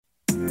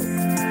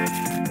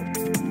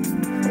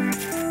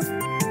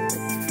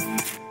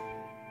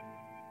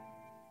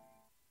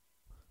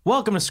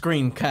Welcome to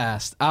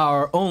Screencast,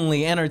 our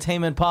only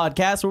entertainment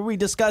podcast where we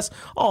discuss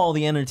all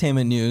the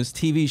entertainment news,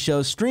 TV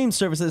shows, stream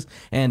services,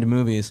 and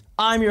movies.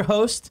 I'm your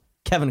host,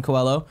 Kevin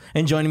Coelho,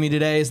 and joining me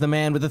today is the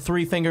man with the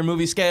three-finger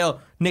movie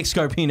scale, Nick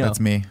Scarpino. That's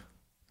me.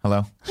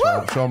 Hello.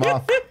 Show him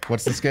off.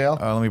 What's the scale?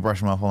 Let me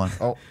brush him off. Hold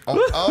on.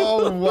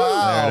 Oh,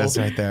 wow. There it is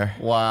right there.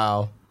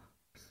 Wow.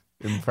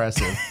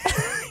 Impressive.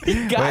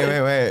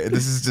 Wait.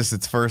 This is just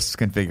its first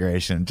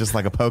configuration. Just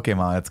like a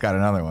Pokemon, it's got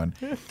another one.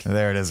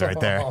 There it is right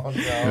there. Oh, no.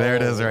 There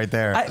it is right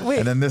there. Wait.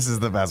 And then this is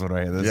the best one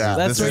right here.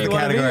 That's where you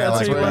want to be.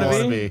 That's where you want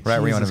to be. Right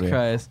where you want to Jesus be.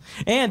 Christ.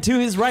 And to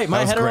his right, my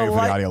That was hetero great for the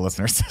life. audio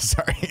listeners.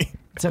 Sorry.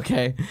 It's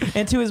okay.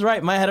 And to his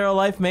right, my hetero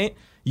life mate.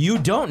 You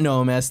don't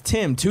know him as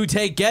Tim Two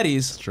Take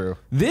Gettys. True.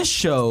 This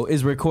show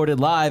is recorded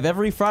live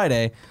every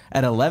Friday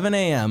at 11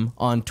 a.m.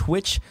 on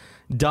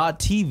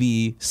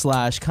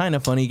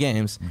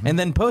twitch.tv/kindafunnygames and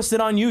then posted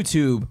on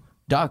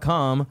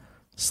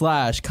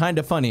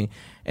youtube.com/kindafunny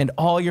and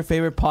all your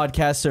favorite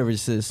podcast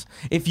services.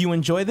 If you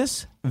enjoy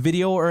this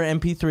video or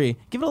MP3,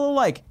 give it a little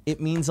like.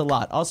 It means a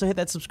lot. Also hit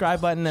that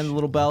subscribe button and the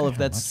little bell if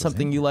that's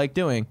something you like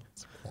doing.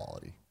 It's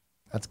quality.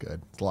 That's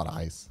good. It's a lot of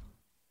ice.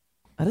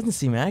 That doesn't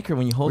seem accurate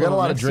when you hold We it got a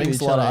lot of next to drinks,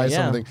 each a lot of other. ice,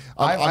 Yeah. something.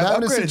 I've I'm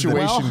having a upgraded to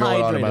situation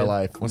going on in my well-hydrated.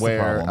 life What's the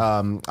where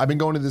problem? I've been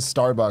going to this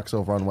Starbucks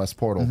over on West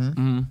Portal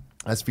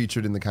as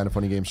featured in the Kind of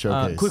Funny Game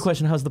showcase. Quick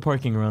question, how's the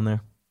parking around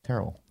there?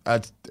 Terrible.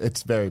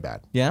 It's very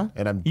bad. Yeah?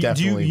 And I'm Do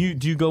definitely...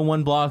 you go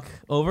one block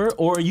over,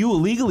 or are you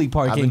illegally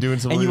parking? I've been doing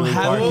some and you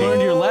illegal haven't parking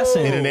learned your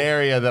lesson. in an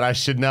area that I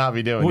should not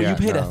be doing. Well, Yeah, you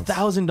paid no.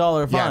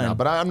 $1,000 fine. Yeah, no,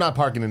 but I'm not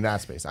parking in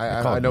that space.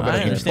 I know better I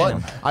than this.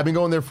 understand. But I've been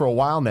going there for a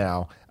while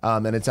now,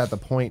 and it's at the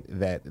point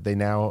that they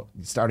now,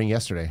 starting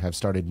yesterday, have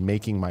started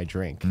making my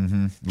drink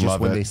just Love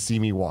when it. they see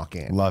me walk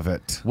in. Love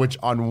it. Which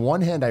on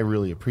one hand I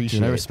really appreciate.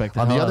 Dude, I respect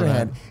the on the hell other out of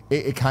hand,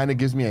 it kind of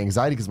gives me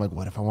anxiety because I'm like,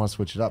 what if I want to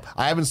switch it up?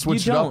 I haven't You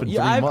switched it up in 3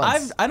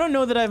 months. I don't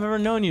know that I've ever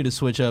known you to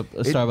switch up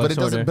a Starbucks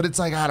order. But it's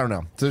like, I don't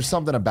know. There's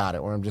something about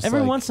it where I'm just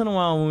Every like, once in a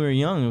while when we were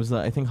young, it was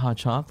I think hot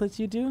chocolates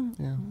you do.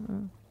 Yeah.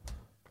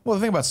 Well,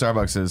 the thing about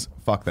Starbucks is,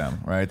 fuck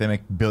them, right? They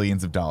make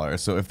billions of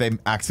dollars. So if they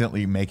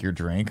accidentally make your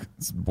drink,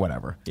 it's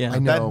whatever. Yeah. I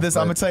know, I'm but-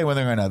 gonna tell you one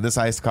thing right now. This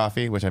iced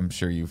coffee, which I'm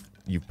sure you've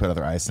put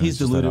other ice in. He's it's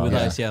just diluted that with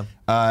all- ice, yeah.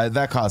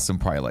 That costs them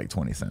probably like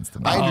 20 cents to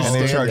me. I And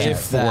understand they charge that. you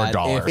If that,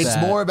 $4. if It's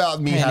that. more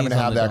about me having to Pennies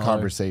on have the that dollar.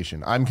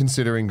 conversation. I'm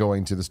considering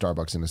going to the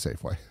Starbucks in a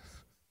Safeway.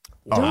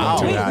 Oh,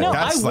 Wait, dude, no, I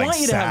that's want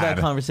like you to have that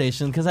sad.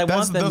 conversation because I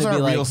want them Those to be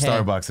aren't like, real hey,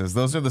 Starbucks.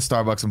 Those are the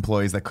Starbucks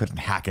employees that couldn't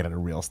hack it at a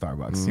real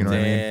Starbucks. You know what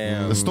I Damn.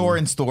 mean? The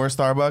store-in-store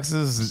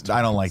Starbucks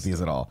I don't like these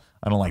at all.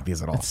 I don't like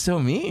these at all. It's so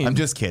mean. I'm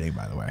just kidding,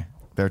 by the way.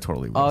 They're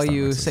totally real all Starbucks.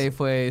 you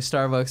Safeway,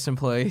 Starbucks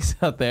employees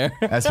out there.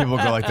 As people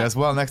go like this,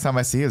 well, next time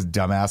I see his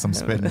dumbass, I'm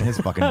spitting in his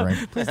fucking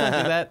drink. Please don't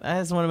do that.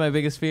 That's one of my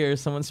biggest fears.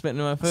 Someone spitting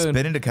in my food.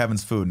 Spit into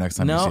Kevin's food next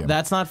time you see No, him.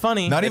 that's not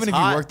funny. Not It's even if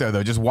hot. you work there,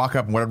 though. Just walk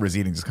up and whatever he's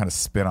eating, just kind of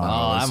spit on Oh, it.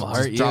 I'm Just gonna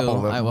hurt you. drop a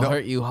little- I will No.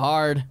 hurt you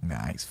hard.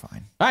 Nah, he's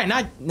fine. All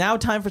right, now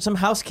time for some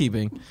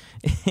housekeeping.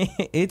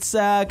 It's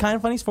Kind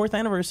of Funny's 4th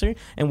anniversary,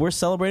 and we're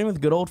celebrating with a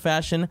good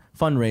old-fashioned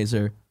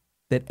fundraiser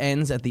that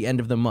ends at the end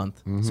of the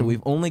month. So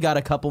we've only got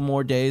a couple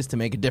more days to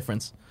make a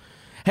difference.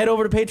 Head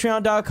over to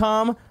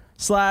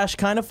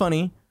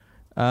patreon.com/kindoffunny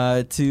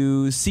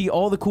to see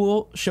all the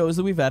cool shows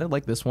that we've added,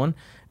 like this one.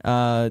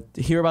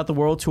 Hear about the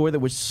world tour that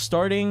was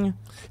starting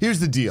Here's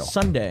the deal.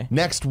 Sunday.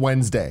 Next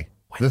Wednesday,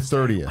 the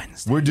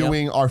 30th, we're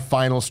doing our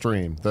final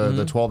stream,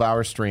 the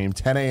 12-hour stream,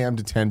 10 a.m.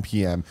 to 10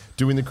 p.m.,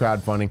 doing the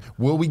crowdfunding.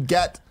 Will we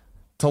get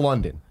to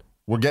London?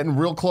 We're getting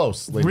real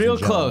close, ladies Real and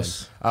gentlemen.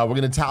 close. We're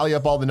going to tally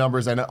up all the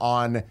numbers, and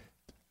on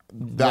that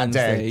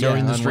Wednesday, day, during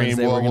yeah, the on stream,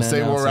 Wednesday, we're we'll gonna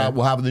say where we're announce at. it.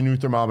 We'll have the new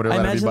thermometer, I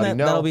let imagine everybody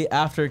know. that'll be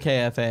after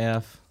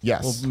KFAF.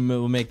 Yes.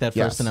 We'll make that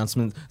Yes. first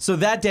announcement. So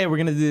that day we're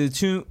going to do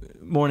 2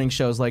 morning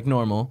shows like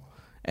normal,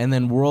 and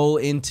then roll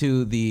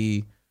into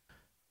the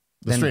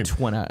stream. 10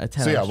 So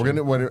yeah, hour and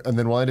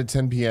then we'll end at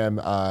 10 p.m.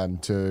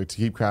 To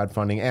keep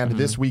crowdfunding. And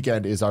this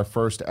weekend is our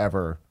first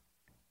ever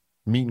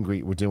meet and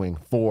greet we're doing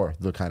for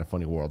the Kind of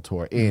Funny World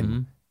Tour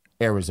in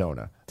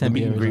Arizona. The Tempe,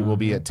 meet and greet Arizona. will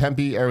be at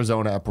Tempe,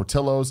 Arizona at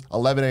Portillo's,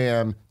 11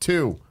 a.m.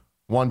 to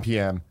 1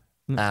 p.m.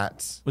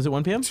 at Was it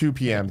 1 p.m.? 2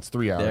 p.m. It's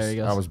 3 hours. There you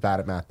go. I was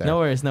bad at math there. No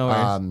worries, no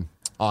worries.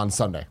 On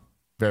Sunday.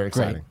 Very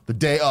exciting. The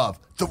day of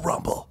the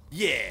Rumble.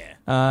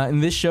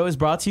 And this show is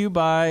brought to you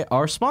by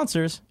our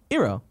sponsors,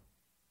 Eero.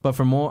 But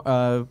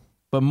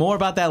more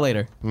about that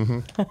later.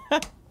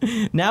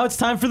 Now it's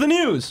time for the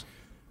news.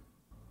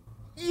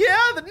 Yeah,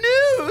 the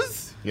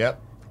news. Yep.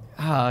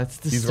 It's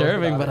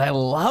disturbing, but I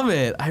love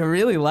it. I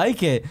really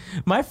like it.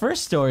 My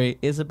first story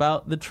is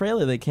about the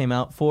trailer that came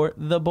out for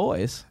The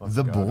Boys.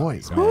 The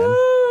boys, man.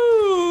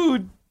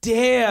 Ooh,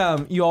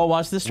 damn. You all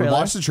watched this We trailer?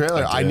 watched the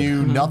trailer. I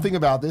knew nothing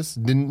about this.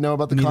 Didn't know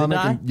about the Neither comic.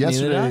 did I. And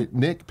yesterday, Neither did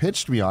Nick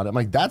pitched me on it. I'm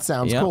like, that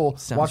sounds Yep, cool.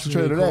 sounds Watch the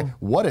trailer really today.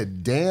 cool. What a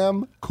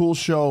damn cool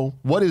show.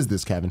 What is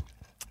this, Kevin?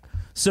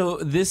 So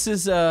this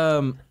is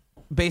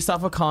based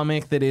off a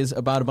comic that is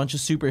about a bunch of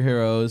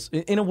superheroes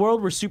in a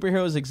world where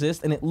superheroes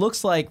exist, and it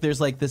looks like there's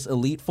like this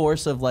elite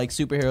force of like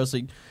superheroes,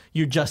 like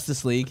your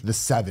Justice League, The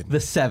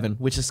Seven,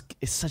 which is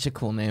such a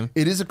cool name.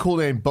 It is a cool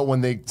name, but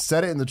when they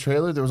said it in the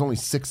trailer, there was only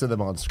 6 of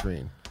them on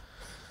screen.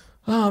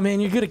 Oh man,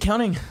 you're good at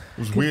counting. It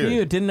was Good weird. for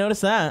you. Didn't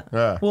notice that.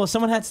 Yeah. Well,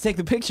 someone had to take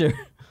the picture.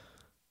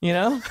 You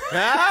know?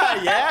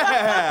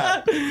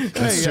 Yeah.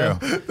 That's true.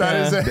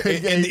 That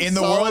is In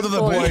the world of the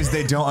boys,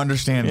 they don't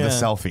understand the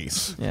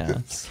selfies. Yeah.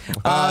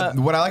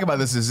 What I like about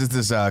this is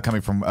this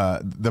coming from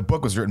the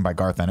book was written by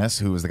Garth Ennis,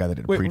 who was the guy that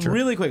did Wait, Preacher.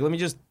 really quick, let me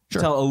just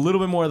tell a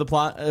little bit more of the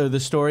plot, the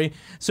story.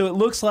 So it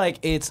looks like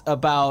it's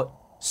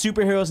about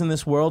superheroes in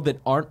this world that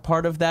aren't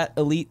part of that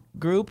elite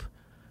group,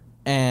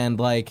 and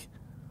like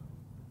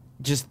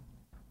just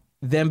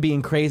them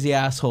being crazy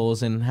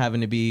assholes and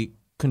having to be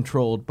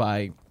controlled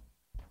by.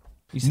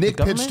 Nick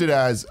pitched it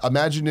as,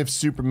 imagine if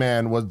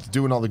Superman was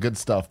doing all the good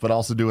stuff, but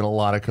also doing a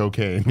lot of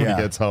cocaine when he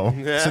gets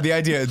home. So the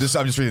idea, I'm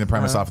just reading the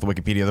premise off of the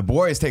Wikipedia. The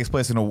Boys takes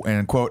place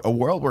in quote, a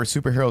world where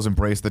superheroes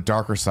embrace the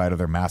darker side of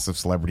their massive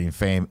celebrity and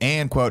fame,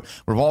 and, quote,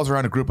 revolves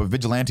around a group of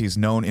vigilantes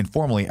known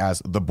informally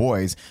as the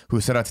Boys, who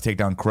set out to take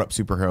down corrupt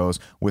superheroes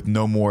with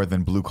no more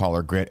than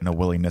blue-collar grit and a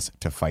willingness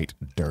to fight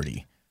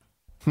dirty.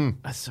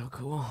 That's so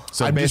cool.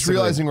 So I'm just basically-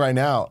 realizing right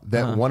now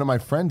that one of my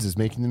friends is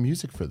making the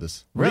music for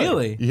this.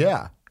 Really?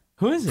 Yeah.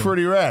 Who is it?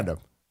 Pretty random.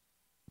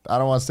 I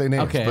don't want to say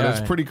names, Okay, but all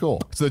it's right. pretty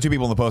cool. So the two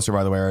people in the poster,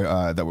 by the way,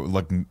 that we're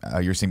looking,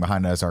 you're seeing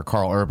behind us are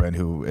Carl Urban,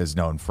 who is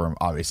known for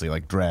obviously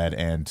like Dredd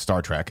and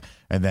Star Trek,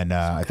 and then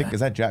I think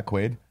is that Jack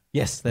Quaid,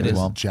 Yes, that is.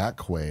 well. Jack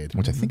Quaid.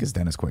 which I think is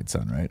Dennis Quaid's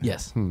son, right?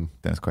 Yes.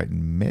 Dennis Quaid,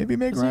 and maybe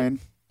Meg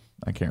Ryan.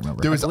 I can't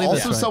remember. There was believe also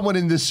that's right. someone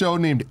in this show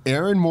named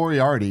Aaron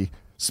Moriarty,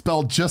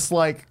 spelled just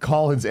like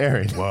Colin's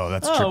Aaron. Whoa,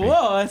 that's Oh, trippy.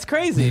 whoa, that's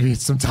crazy. Maybe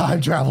it's some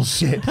time travel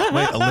shit.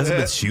 Wait,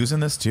 Elizabeth Shue's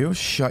in this too?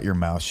 Shut your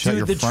mouth. Shut Dude,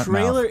 your the front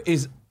trailer mouth.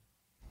 is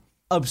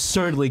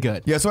absurdly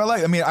good. Yeah, so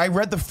I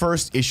read the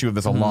first issue of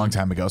this a long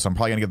time ago, so I'm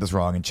probably going to get this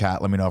wrong in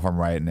chat. Let me know if I'm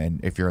right,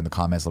 and if you're in the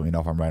comments, let me know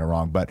if I'm right or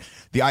wrong. But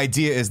the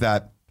idea is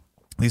that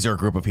these are a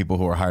group of people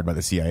who are hired by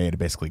the CIA to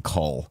basically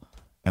cull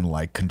and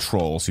like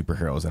control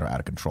superheroes that are out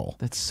of control.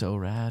 That's so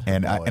rad.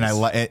 And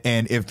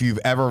and if you've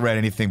ever read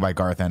anything by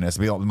Garth Ennis,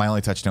 my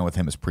only touchdown with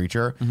him is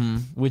Preacher,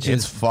 Which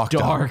it's is fucked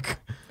dark. up.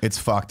 It's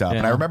fucked up.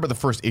 And Yeah. I remember the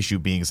first issue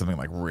being something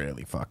like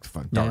really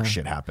fucked dark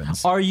shit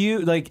happens. Are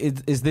you like?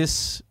 Is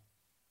this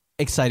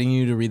exciting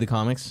you to read the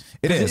comics?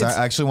 It is. It's-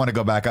 I actually want to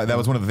go back. That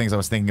was one of the things I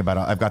was thinking about.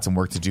 I've got some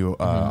work to do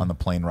on the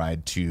plane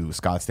ride to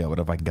Scottsdale, but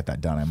if I can get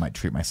that done, I might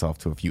treat myself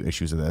to a few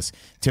issues of this.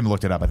 Tim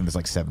looked it up. I think there's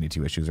like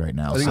 72 issues right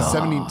now. I think it's so-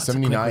 70, it's a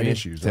 79 quick read.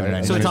 issues.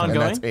 79 Right? So it's And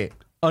ongoing? that's it.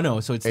 Oh no,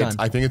 so it's done.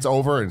 I think it's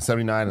over in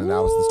 79, and that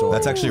was the story.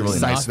 That's actually really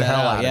Knock nice. the that hell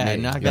out. out of Yeah,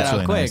 me. knock that That's out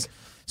really quick. nice.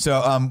 So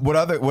what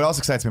else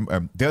excites me?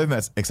 The other thing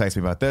that excites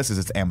me about this is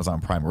it's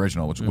Amazon Prime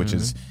original, which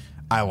is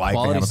I like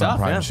Quality the Amazon stuff,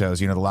 Prime yeah.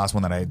 shoes. You know, the last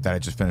one that I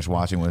just finished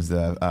watching was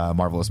the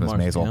Marvelous Miss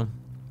Maisel. Yeah.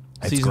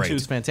 It's Season great. 2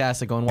 is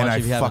fantastic. Go and watch And I it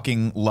if you haven't.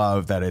 fucking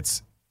love that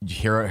it's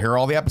here are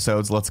all the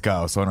episodes. Let's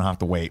go. So I don't have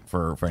to wait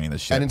for any of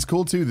this shit. And it's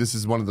cool too. This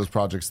is one of those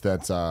projects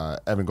that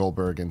Evan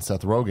Goldberg and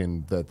Seth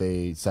Rogen that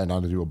they signed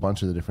on to do a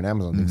bunch of the different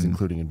Amazon things,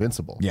 including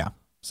Invincible. Yeah.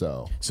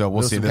 So we'll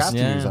there's see some this.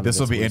 casting news on This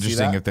will be Invincible. You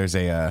see interesting that? if there's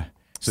a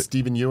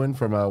Stephen Ewan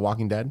from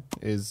Walking Dead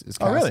is cast.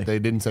 Oh, really? They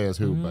didn't say us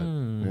who, but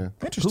yeah.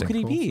 interesting. Who could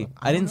he be? Cool.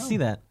 I didn't see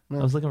that. I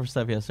was looking for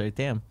stuff yesterday.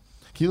 Damn.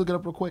 Can you look it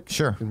up real quick?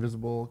 Sure.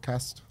 Invisible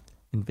cast.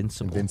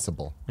 Invincible.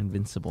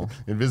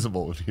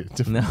 Invisible would be a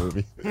different No.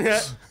 movie.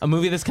 A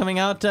movie that's coming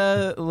out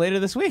later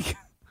this week.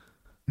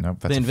 Nope,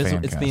 that's a fan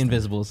It's The casting.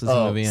 Invisibles. Is the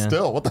Oh, movie. Yeah.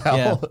 still, what the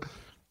hell? Yeah.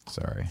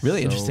 Sorry.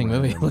 Really So interesting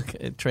movie. random. Look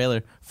at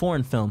trailer.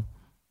 Foreign film.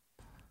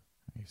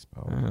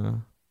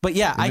 But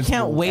yeah, I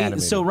can't Invincible wait.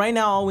 animated. So right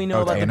now, all we know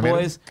Oh, it's about animated?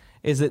 The Boys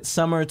is that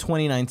summer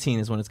 2019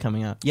 is when it's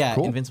coming out. Yeah,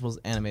 Cool. Invincible's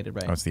animated,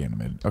 right? Oh, it's the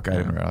animated. Okay, I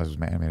didn't realize it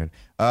was animated.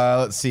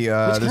 Let's see. Which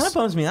kind This, of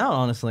bums me out,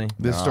 honestly.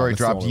 this No, story that's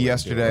the dropped only way to do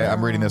yesterday. it.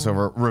 I'm reading this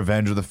over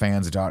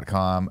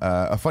revengeofthefans.com.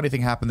 A funny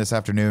thing happened this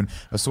afternoon.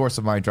 A source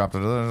of mine dropped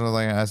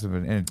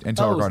intel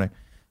Oh. regarding.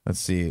 Let's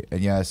see.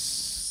 And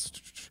yes,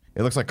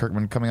 it looks like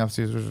Kirkman coming up.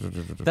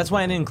 That's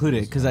why I didn't include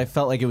it, because I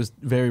felt like it was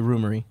very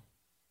rumory.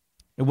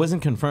 It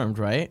wasn't confirmed,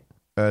 right?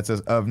 It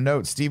says, of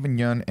note, Stephen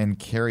Yeun and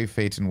Carrie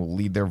Phaeton will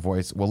lend their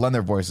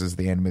voices to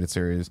the animated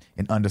series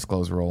in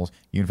undisclosed roles.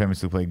 Yeun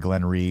famously played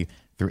Glenn Rhee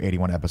through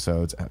 81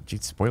 episodes.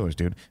 Geez, spoilers,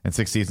 dude. And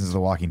 6 seasons of The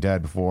Walking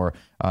Dead before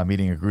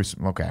meeting a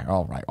gruesome... Okay,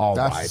 all right.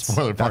 That's a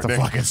spoiler That's part, a Nick.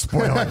 fucking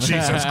spoiler.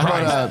 Jesus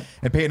Christ.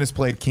 And Peyton has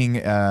played King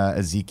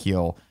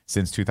Ezekiel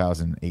since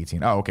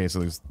 2018. Oh, okay,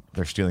 so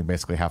they're stealing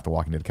basically half the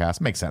Walking Dead cast.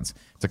 Makes sense.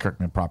 It's a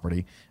Kirkman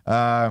property.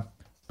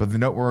 But the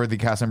noteworthy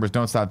cast members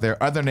don't stop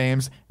there. Other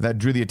names that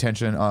drew the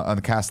attention on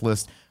the cast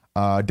list,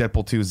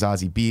 Deadpool 2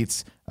 Zazie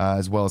Beetz,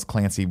 as well as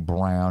Clancy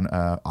Brown.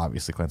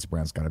 Obviously, Clancy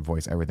Brown's got to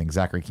voice everything.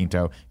 Zachary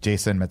Quinto,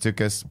 Jason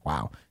Matsukas,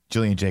 wow,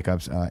 Jillian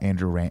Jacobs,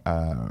 Andrew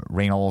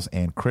Reynolds,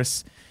 and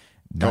Chris.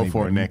 Go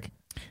for it, Nick.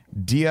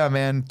 Nailed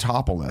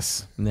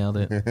Diamantopoulos.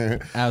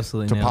 it.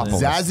 Absolutely nailed it.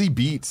 Topopoulos. Zazie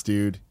Beetz,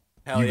 dude.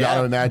 Hell you yeah.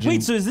 gotta imagine.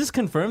 Wait, so is this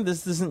confirmed?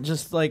 This isn't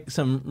just like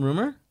some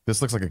rumor? This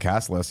looks like a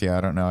cast list. Yeah,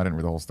 I don't know. I didn't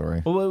read the whole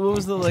story. What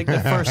was the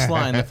first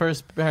line, the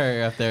first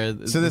paragraph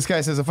there? So this guy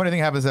says, a funny thing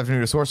happened this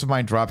afternoon. A source of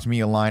mine dropped me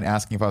a line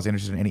asking if I was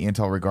interested in any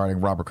intel regarding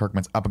Robert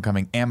Kirkman's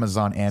up-and-coming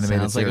Amazon animated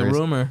Sounds series. like a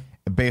rumor.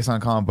 Based on a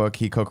comic book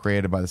he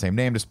co-created by the same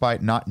name.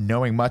 Despite not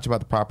knowing much about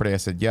the property, I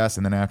said yes.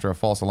 And then after a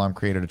false alarm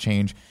created a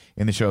change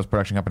in the show's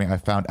production company, I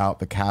found out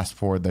the cast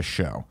for the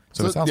show.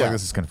 So it sounds like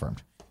this is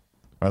confirmed.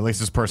 Or at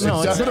least this person.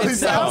 No, it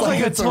sounds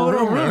like a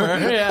total rumor.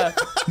 Yeah.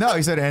 No,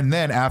 he said, and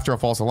then after a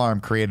false alarm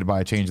created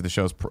by a change of the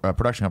show's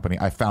production company,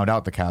 I found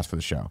out the cast for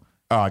the show.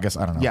 Oh, I guess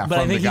I don't know. Yeah, but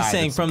I think he's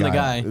saying from the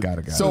guy. Got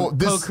it. So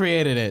this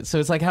co-created it. So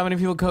it's like how many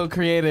people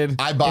co-created?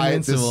 I buy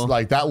Invincible? it. This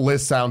like that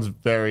list sounds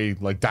very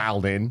like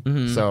dialed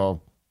in.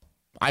 So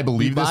I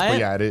believe this, but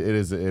yeah, it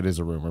is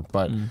a rumor.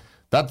 But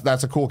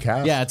that's a cool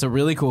cast. Yeah, it's a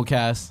really cool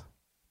cast.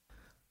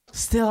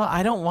 Still,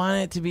 I don't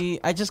want it to be.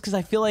 Because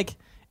I feel like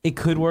it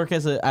could work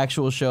as an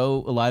actual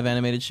show, a live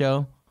animated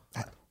show.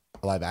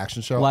 A live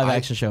action show.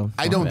 Action show.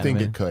 I don't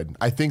think it could.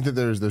 I think that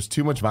there's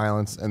too much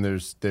violence and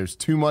there's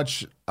too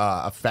much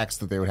effects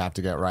that they would have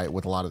to get right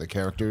with a lot of the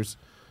characters.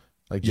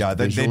 Like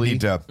they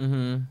need to.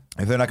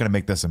 If they're not going to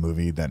make this a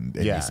movie, then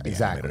it needs to be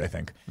animated, I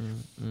think.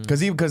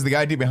 Because the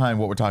idea behind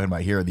what we're talking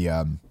about here,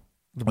 the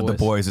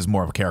boys is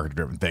more of a character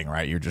driven thing,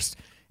 right?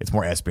 It's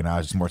more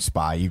espionage, it's more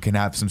spy. You can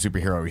have some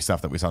superhero-y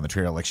stuff that we saw in the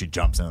trailer, like she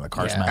jumps into the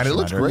car smash. And it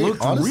looks great.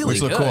 Looked really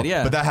good, cool.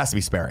 yeah. But that has to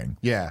be sparing.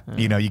 Yeah.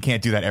 You know, you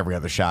can't do that every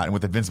other shot. And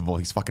with Invincible,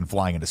 he's fucking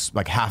flying into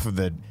like half of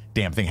the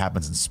damn thing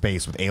happens in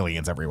space with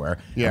aliens everywhere.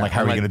 Yeah. And like,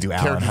 how are you going to do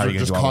Alan? How are you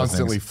going to do all just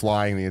constantly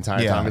flying the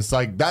entire time? It's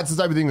like that's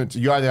the type of thing that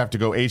you either have to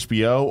go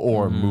HBO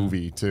or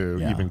movie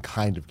to even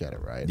kind of get it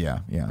right.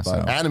 Yeah.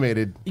 But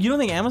animated. You don't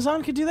think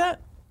Amazon could do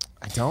that?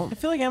 I don't. I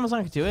feel like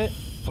Amazon could do it.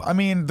 I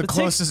mean, the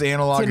closest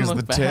analog is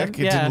the Tick.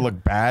 It didn't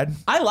look bad.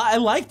 I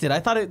liked it. I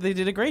thought they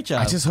did a great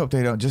job. I just hope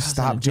they don't just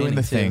stop doing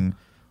the thing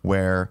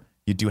where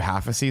you do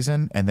half a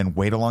season and then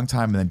wait a long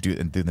time and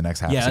then do the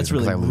next half. Yeah, that's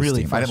season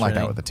really I didn't like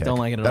that with the Tick. Don't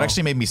like it at that all.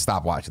 actually made me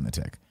stop watching the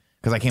Tick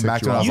because I came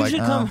back to it. I was you like, should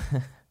come.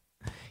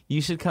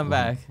 You should come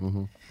back.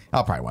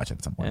 I'll probably watch it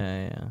at some point.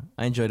 Yeah.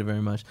 I enjoyed it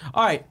very much.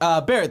 All right,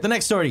 Barrett. The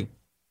next story: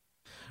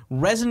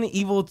 Resident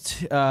Evil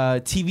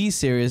TV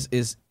series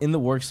is in the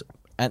works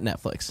at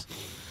Netflix.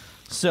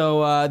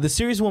 So the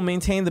series will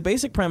maintain the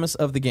basic premise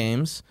of the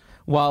games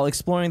while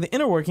exploring the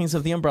inner workings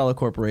of the Umbrella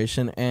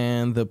Corporation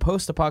and the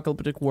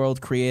post-apocalyptic world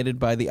created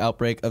by the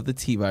outbreak of the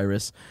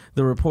T-virus.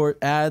 The report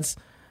adds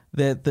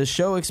that the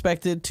show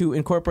expected to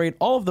incorporate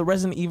all of the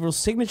Resident Evil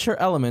signature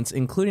elements,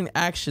 including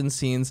action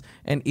scenes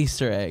and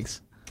Easter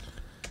eggs.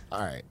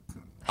 All right.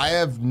 I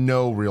have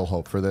no real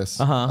hope for this.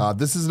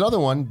 This is another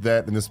one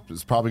that, and this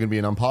is probably going to be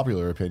an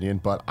unpopular opinion,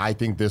 but I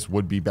think this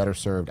would be better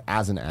served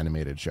as an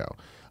animated show.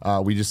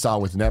 We just saw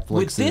with Netflix.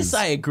 With this,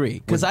 I agree,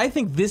 because I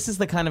think this is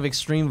the kind of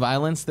extreme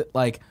violence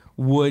that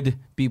would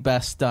be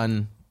best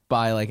done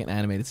by an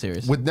animated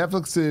series. With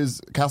Netflix's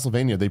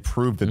Castlevania, they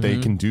proved that they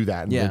can do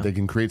that, and that they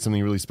can create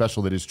something really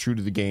special that is true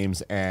to the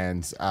games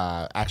and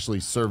actually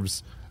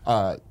serves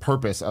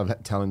purpose of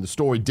telling the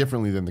story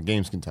differently than the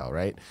games can tell,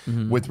 right?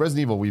 With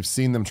Resident Evil, we've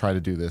seen them try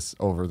to do this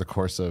over the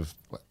course of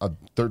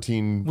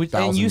 13,000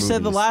 And you movies.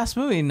 said the last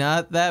movie,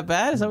 not that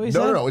bad? Is that what you said?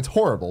 No, it's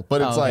horrible.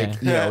 But it's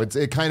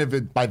okay. it kind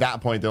of, by that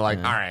point, they're like,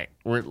 all right,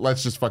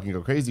 let's just fucking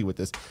go crazy with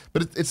this.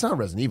 But it's not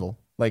Resident Evil.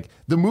 Like,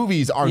 the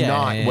movies are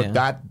not what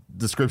that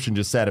description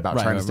just said about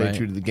trying to stay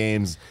true to the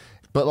games.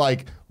 But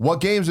what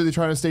games are they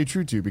trying to stay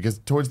true to? Because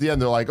towards the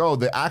end, they're like, oh,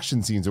 the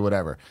action scenes or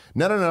whatever.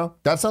 No.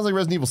 That sounds like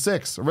Resident Evil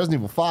 6 or Resident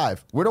Evil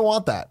 5. We don't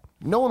want that.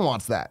 No one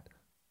wants that.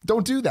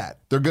 Don't do that.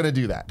 They're going to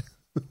do that.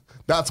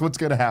 That's what's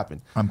going to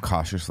happen. I'm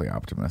cautiously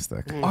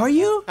optimistic. Are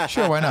you?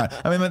 Sure, why not?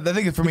 I mean, the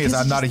thing for me is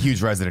I'm not a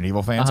huge Resident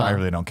Evil fan, so I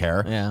really don't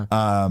care.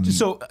 Yeah.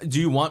 So do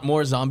you want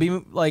more zombie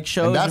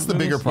shows? And that's the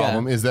bigger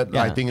problem is that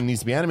I think it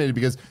needs to be animated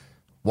because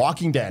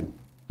Walking Dead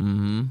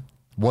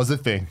was a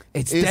thing.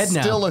 It's dead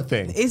now. Still a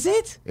thing. Is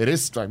it? It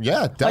is.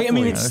 Yeah, definitely. I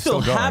mean, it's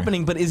still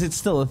happening, but is it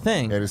still a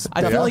thing? It is,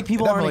 I feel like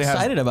people aren't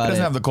excited about it. It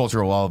doesn't have the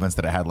cultural relevance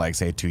that it had,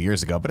 say, 2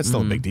 years ago, but it's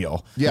still a big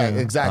deal. Yeah,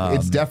 exactly.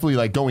 It's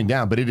definitely going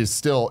down, but it is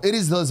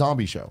the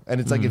zombie show. And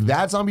it's if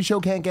that zombie show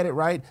can't get it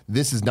right,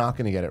 this is not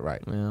going to get it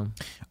right. Yeah.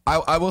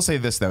 I will say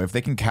this, though. If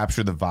they can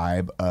capture the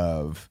vibe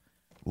of,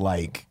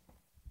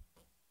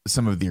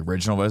 some of the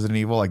original Resident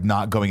Evil,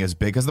 not going as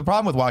big, because the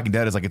problem with Walking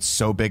Dead is it's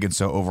so big and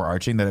so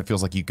overarching that it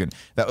feels like you can.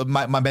 That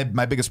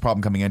my biggest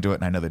problem coming into it,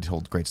 and I know they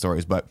told great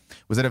stories, but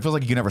was that it feels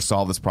like you can never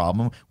solve this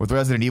problem. With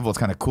Resident Evil, it's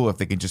kind of cool if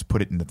they can just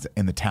put it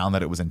in the town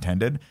that it was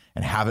intended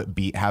and have it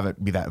be that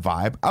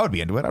vibe. I would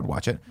be into it. I'd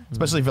watch it,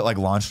 especially if it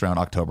launched around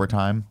October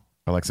time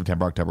or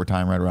September, October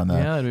time, right around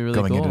that'd be really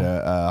going cool.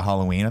 into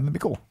Halloween, and that'd be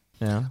cool.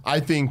 Yeah. I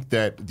think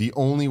that the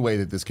only way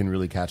that this can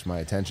really catch my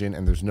attention,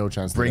 and there's no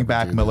chance bring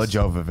back Mila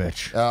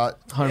Jovovich.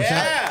 100%.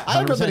 I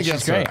have nothing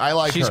against her. I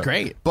like her. She's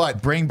great.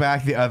 But bring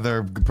back the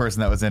other person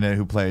that was in it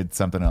who played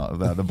something else,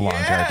 the blonde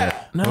character.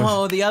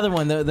 No, the other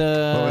one, there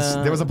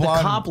was a blonde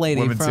the cop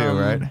lady woman from too,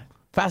 right?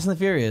 Fast and the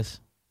Furious.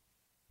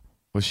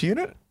 Was she in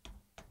it?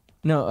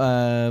 No,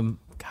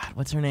 God,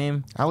 what's her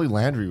name? Ali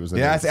Landry was in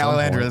it. Yeah, at it's some Ali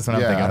Landry. point. That's what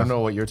I'm thinking I don't of. know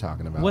what you're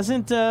talking about.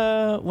 Wasn't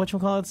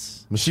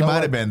whatchamacallit's? She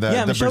might have been the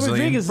Michelle Brazilian.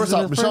 Rodriguez. First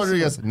off, Michelle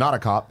Rodriguez, not a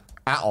cop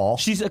at all.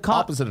 She's a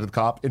cop. Opposite of the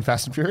cop in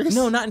Fast and Furious.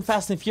 No, not in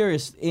Fast and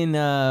Furious. In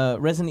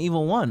Resident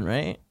Evil 1,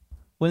 right?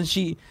 Wasn't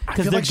she?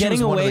 Because feel they're like she getting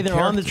was one of away. the They're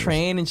on the characters.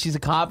 train, and she's a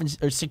cop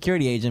or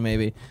security agent,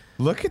 maybe.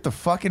 Look at the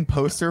fucking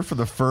poster for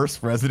the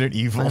first Resident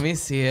Evil. Let me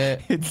see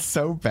it. It's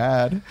so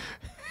bad.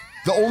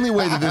 The only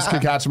way that this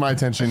could catch my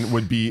attention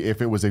would be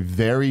if it was a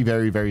very,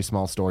 very, very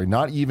small story.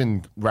 Not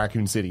even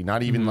Raccoon City.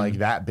 Not even like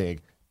that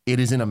big. It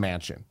is in a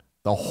mansion.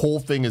 The whole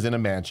thing is in a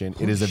mansion.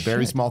 It is a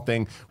very small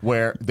thing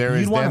where there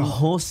is You'd want them. a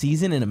whole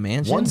season in a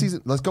mansion? One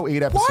season. Let's go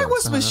 8 episodes. Why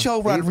was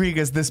Michelle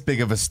Rodriguez this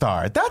big of a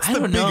star? That's I the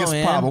don't know, biggest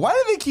man. problem. Why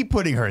do they keep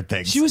putting her in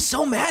things? She was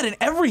so mad at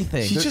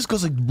everything. She just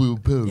goes like boo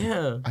boo.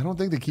 yeah. I don't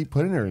think they keep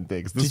putting her in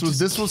things.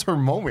 This was her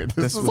moment.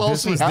 This was all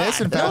this she was had.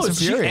 this and No, Fast and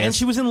Furious. and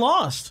she was in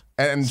Lost.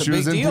 And It's a she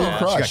was big in deal. Blue Yeah.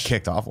 She got Crush.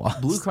 kicked off once.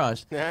 Blue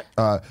Crush.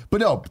 But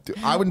no,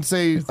 I wouldn't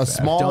say a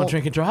small Don't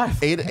drink and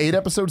drive. eight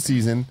episode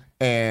season,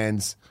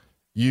 and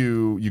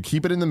you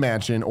keep it in the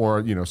mansion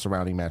or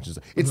surrounding mansions.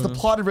 It's the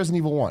plot of Resident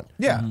Evil 1.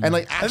 Yeah. And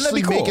like that'd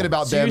actually be cool. make it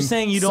about So them. you're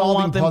saying you don't solving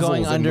want them going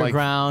puzzles and, like,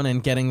 underground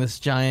and getting this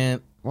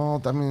giant...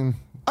 well, I mean,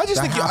 I just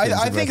that think happens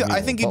I in think Resident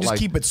I think Evil, you but,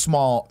 just keep it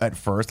small at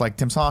first, like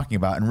Tim's talking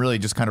about, and really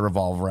just kind of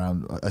revolve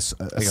around a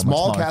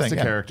small cast of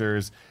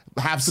characters,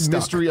 have some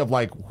mystery of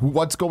like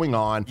what's going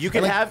on. You can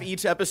And, like, have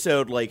each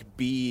episode like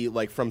be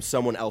like from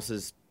someone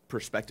else's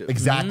perspective.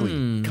 exactly.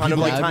 Kind of That'd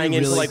like be tying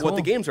into really like what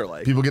the cool. games are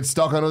like. People get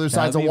stuck on other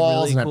sides of be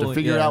walls really and have cool, to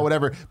figure yeah. out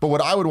whatever. But what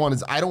I would want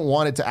is I don't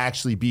want it to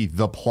actually be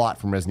the plot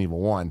from Resident Evil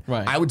 1.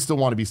 Right. I would still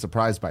want to be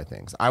surprised by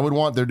things. I would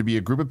want there to be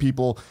a group of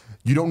people.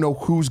 You don't know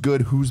who's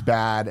good, who's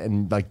bad,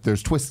 and like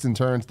there's twists and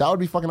turns. That would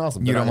be fucking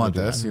awesome. You They're don't not want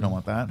gonna do this. that. You don't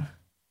want that.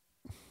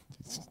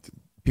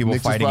 People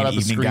Nick just fighting brought in up the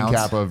evening screen gowns.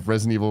 cap of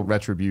Resident Evil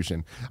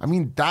Retribution. I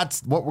mean,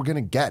 that's what we're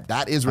gonna get.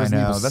 That is I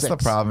Resident know. Evil 6. That's the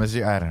problem. Is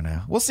I don't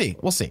know. We'll see.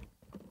 We'll see.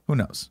 Who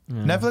knows?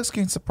 Netflix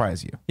can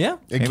surprise you. Yeah.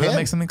 It Maybe they'll can.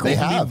 make something cool. They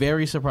It'd be have.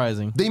 very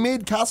surprising. They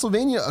made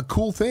Castlevania a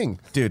cool thing.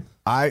 Dude,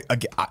 I'm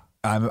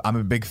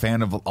a big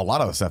fan of a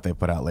lot of the stuff they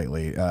put out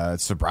lately. I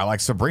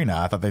like Sabrina.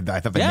 I thought they Yeah,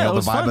 nailed it the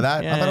was vibe fun. of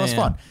that. Yeah, I thought it was yeah,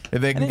 fun.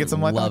 If they can I get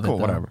something didn't like that, love it, cool,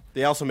 though. whatever.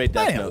 They also made I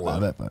Death didn't Note.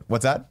 love Though. it, but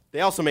what's that?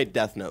 They also made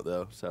Death Note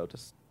though. So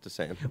just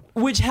saying.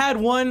 Which had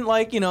one,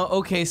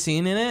 okay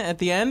scene in it at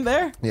the end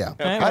there. Yeah. Right,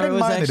 I where it didn't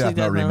was mind the actually Death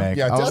Note remake.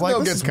 Yeah, I was Death like, Note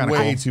this gets is kind of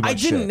way cool. too much I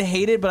didn't shit.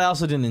 hate it, but I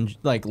also didn't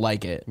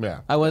like it. Yeah.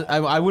 I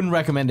wouldn't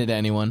recommend it to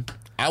anyone.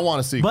 I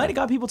want to see. But it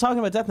got people talking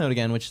about Death Note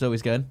again, which is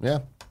always good. Yeah.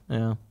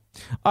 Yeah.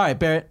 All right,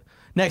 Barrett.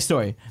 Next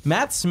story.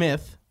 Matt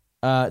Smith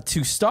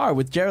to star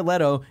with Jared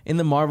Leto in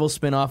the Marvel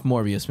spin-off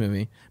Morbius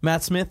movie.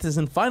 Matt Smith is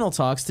in final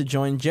talks to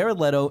join Jared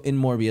Leto in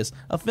Morbius,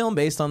 a film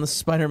based on the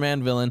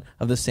Spider-Man villain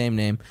of the same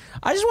name.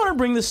 I just want to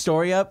bring this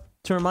story up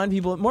to remind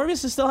people that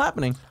Morbius is still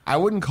happening. I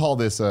wouldn't call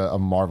this a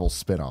Marvel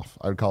spinoff.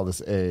 I would call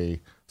this a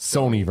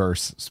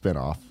Sonyverse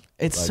spinoff.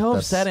 It's Like, so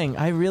that's- upsetting.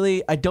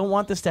 I don't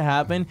want this to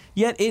happen,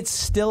 yet it's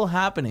still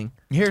happening.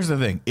 Here's the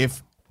thing.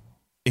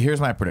 Here's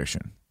my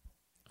prediction.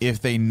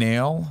 If they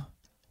nail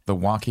the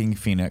Joaquin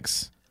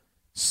Phoenix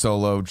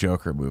solo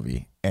Joker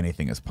movie,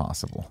 anything is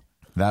possible.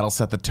 That'll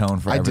set the tone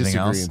for I everything disagree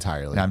else.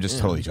 entirely. No, I'm just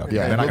totally joking.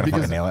 Yeah, They're not but going to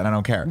because- fucking nail it, and I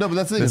don't care. No, but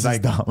that's the thing. This It's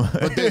is like, dumb.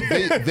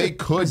 but they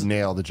could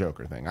nail the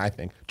Joker thing. I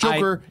think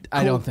Joker.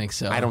 I don't think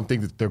so. I don't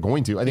think that they're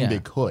going to. I think Yeah. they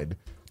could.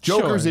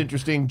 Joker's Sure.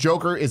 interesting.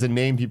 Joker is a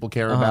name people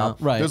care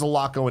about. right. There's a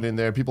lot going in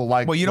there. People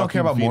like. Well, you don't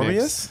care Joaquin about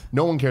Phoenix. Morbius?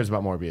 No one cares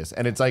about Morbius,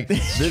 and it's like true.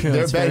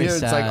 they're It's very here.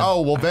 It's like, sad.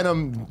 oh well,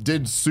 Venom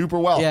did super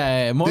well.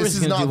 Yeah, Morbius this is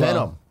is gonna not do well.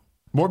 Venom.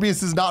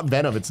 Morbius is not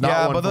Venom. It's not.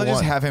 Yeah, one but they'll for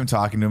just one. have him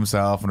talking to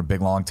himself and a big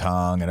long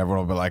tongue, and everyone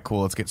will be like,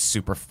 "Cool, let's get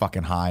super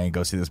fucking high and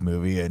go see this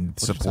movie and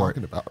support."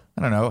 talking about?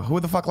 I don't know who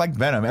the fuck liked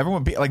Venom.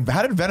 Everyone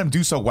how did Venom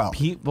do so well?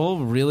 People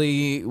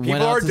really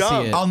went are out to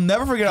dumb. see it. I'll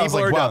never forget. I was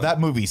People like, are "Wow, dumb. that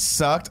movie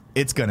sucked.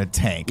 It's gonna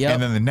tank." Yep.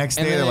 And then the next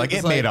And day, then they're it like,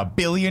 was "It made $1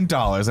 billion," and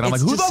I'm like,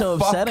 It's "Who the just so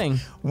fuck upsetting.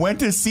 went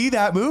to see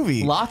that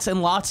movie?" Lots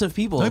and lots of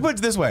people. Let me put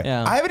it this way: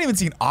 Yeah. I haven't even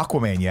seen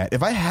Aquaman yet.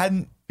 If I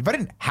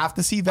didn't have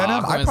to see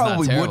Venom, I Aquaman's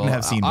probably not wouldn't terrible.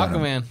 have seen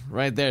Venom. Aquaman,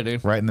 right there,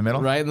 dude. Right in the middle?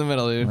 Right in the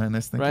middle, dude. Right in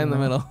this thing Right in the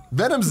here? middle.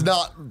 Venom's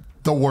not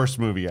the worst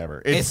movie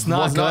ever. It's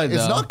not was good.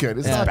 It's though. not good.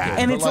 It's Yeah. not bad.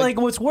 And But, it's like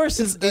what's worse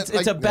is it's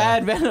it's a like,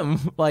 bad yeah.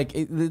 Venom. Like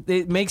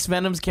it makes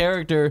Venom's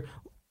character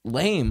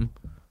lame.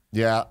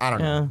 Yeah, I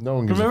don't know. Yeah. No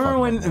one gives Remember a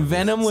fuck when about Morbius.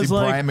 Venom was See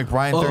like Brian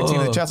McBride 13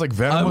 in the chat's like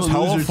Venom I'm was a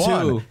hella loser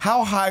fun. too.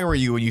 How high were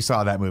you when you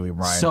saw that movie,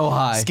 Brian? So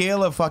high.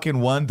 Scale of fucking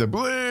 1 to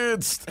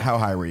Blitz. How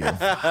high were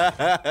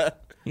you?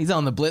 He's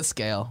on the Blitz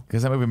scale.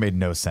 Because that movie made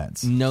no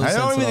sense. No I sense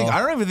don't even at think, all.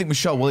 I don't even think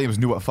Michelle Williams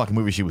knew what fucking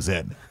movie she was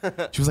in.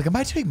 She was like, "Am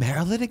I doing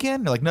Marilyn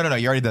again?" They're like, "No,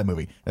 you already did that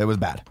movie. It was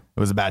bad. It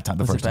was a bad time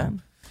the Was it first bad?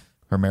 time."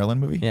 Her Marilyn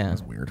movie? Yeah. That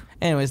was weird.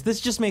 Anyways,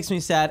 this just makes me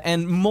sad.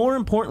 And more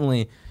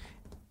importantly,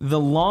 the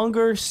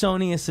longer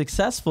Sony is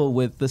successful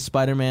with the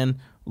Spider-Man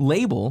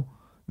label,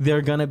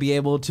 they're going to be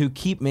able to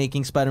keep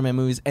making Spider-Man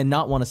movies and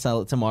not want to sell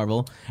it to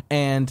Marvel.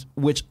 And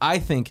which I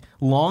think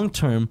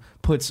long-term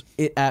puts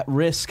it at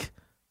risk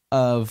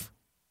of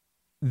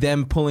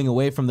them pulling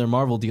away from their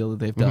Marvel deal that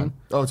they've done.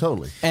 Oh,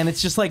 totally. And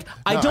it's just like,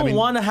 I don't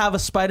want to have a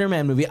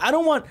Spider-Man movie. I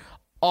don't want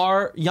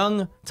our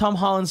young Tom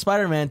Holland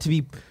Spider-Man to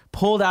be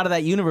pulled out of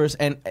that universe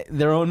and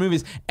their own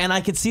movies. And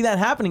I could see that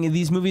happening if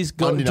these movies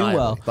do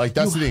well. Like,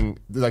 that's the thing.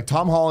 Like,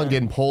 Tom Holland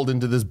getting pulled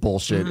into this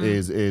bullshit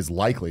is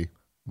likely.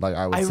 Like,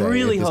 I would say,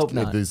 really hope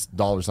not. If these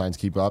dollar signs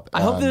keep up.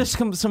 I hope there's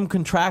some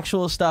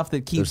contractual stuff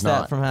that keeps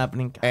that from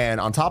happening.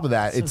 And on top of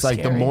that, it's like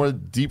scary. the more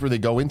deeper they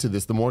go into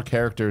this, the more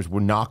characters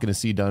we're not going to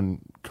see done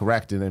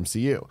correct in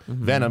MCU.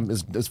 Venom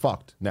is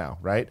fucked now,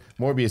 right?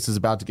 Morbius is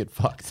about to get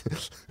fucked.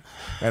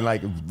 And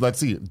like, let's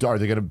see, are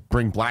they going to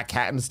bring Black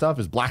Cat and stuff?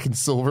 Is Black and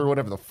Silver,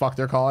 whatever the fuck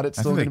they're calling it,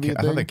 still going to be a thing?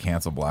 I thought they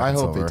canceled Black and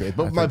Silver. I hope they did.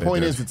 But my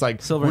point is, it's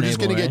like, we're just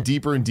going to get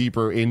deeper and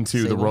deeper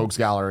into the Rogues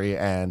Gallery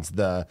and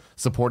the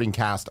supporting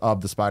cast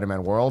of the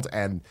Spider-Man world.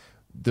 And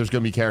there's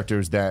going to be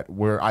characters that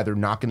we're either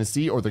not going to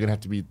see or they're going to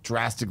have to be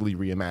drastically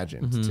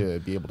reimagined to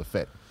be able to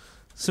fit.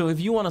 So if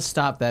you want to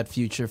stop that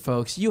future,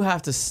 folks, you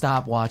have to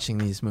stop watching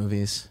these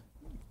movies.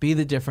 Be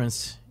the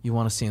difference you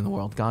want to see in the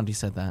world. Gandhi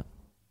said that.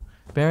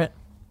 Barrett,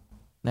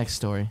 next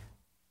story.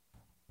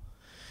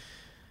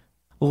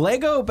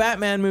 Lego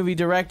Batman movie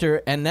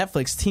director and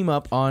Netflix team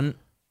up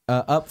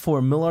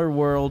for Miller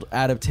World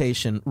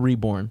adaptation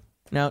Reborn.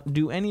 Now,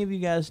 do any of you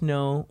guys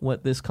know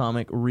what this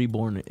comic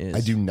Reborn is? I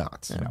do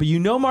not. Yeah. But you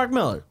know Mark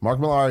Miller. Mark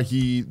Millar,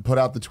 he put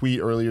out the tweet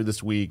earlier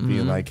this week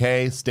being like,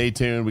 hey, stay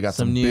tuned. We got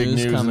some big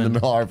news coming in the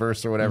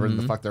Millarverse or whatever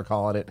the fuck they're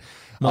calling it.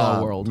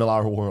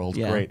 Millar World.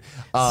 Yeah. Great.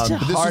 But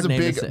this is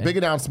a big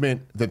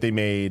announcement that they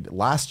made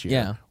last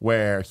year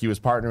where he was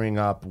partnering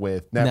up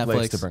with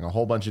Netflix to bring a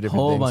whole bunch of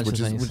different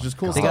things, which is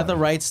cool. They got the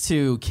rights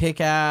to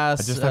Kick-Ass.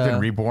 I just typed in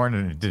Reborn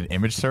and did an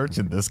image search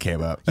and this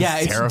came up.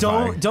 That's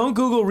terrifying. Don't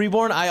Google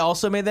Reborn. I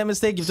also made that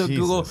mistake. You have to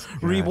Google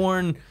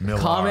Reborn Millar.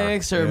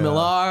 comics or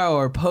Millar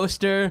or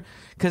poster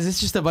because it's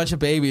just a bunch of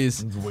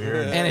babies. It's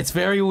weird. And it's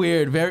very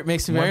weird.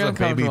 Makes me very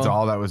uncomfortable. Baby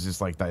doll that was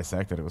just like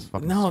dissected. It was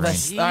fucking strange.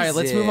 That's all right.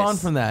 Let's move on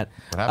from that.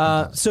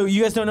 So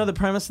you guys don't know the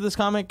premise of this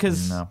comic?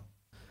 No.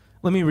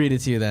 Let me read it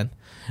to you then.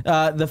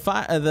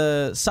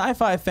 The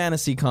sci-fi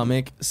fantasy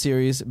comic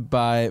series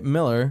by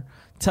Miller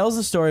tells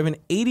the story of an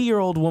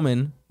 80-year-old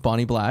woman,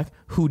 Bonnie Black,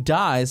 who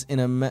dies in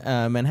a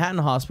Manhattan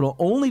hospital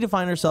only to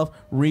find herself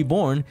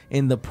reborn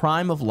in the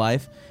prime of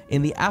life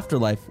in the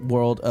afterlife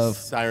world of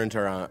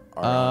Dastria,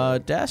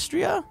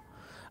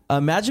 a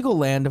magical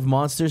land of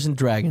monsters and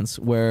dragons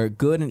where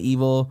good and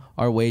evil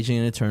are waging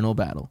an eternal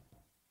battle.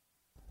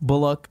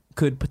 Bullock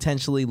could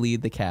potentially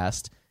lead the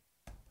cast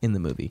in the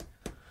movie.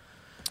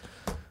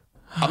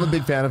 I'm a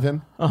big fan of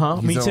him. Me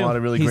too. He's done a lot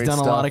of really great stuff. He's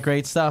done a lot of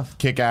great stuff.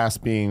 Kick-Ass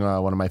being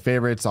one of my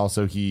favorites.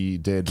 Also, he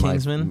did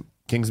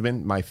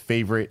Kingsman, my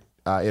favorite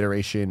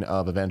iteration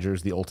of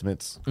Avengers: The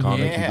Ultimates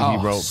comic.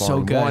 He wrote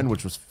Volume 1,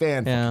 which was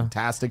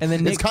fantastic. And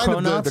then it's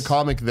kind of the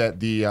comic that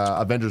the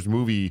Avengers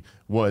movie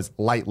was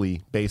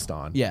lightly based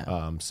on.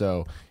 Yeah.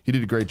 So he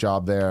did a great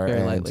job there. Very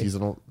and lightly. He's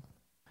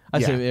I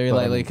say very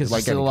lightly because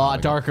it's a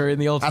lot darker in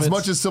the Ultimates. As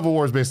much as Civil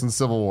War is based on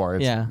Civil War.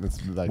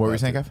 What were you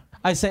saying, Kev?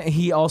 I say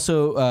he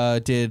also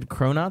did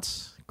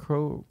Chrononauts.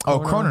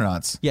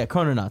 Chrononauts. Yeah,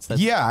 Chrononauts.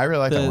 I really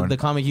like that one. The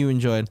comic you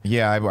enjoyed.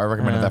 Yeah, I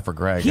recommended that for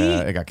Greg.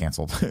 It got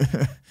canceled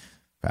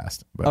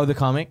fast. But the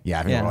comic?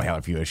 Yeah, I think it only had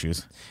a few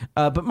issues.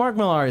 But Mark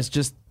Millar is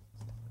just,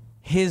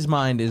 his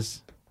mind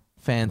is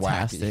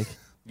fantastic.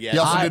 He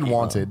also did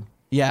Wanted.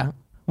 Yeah,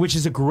 which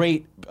is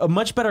a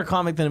much better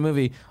comic than a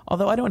movie,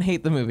 although I don't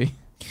hate the movie.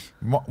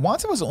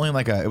 Wanted was only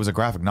it was a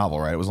graphic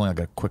novel, right? It was only like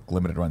a quick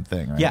limited run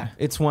thing, right? Yeah,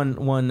 it's one.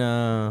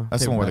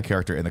 That's the one where the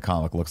character in the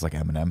comic looks like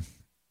Eminem.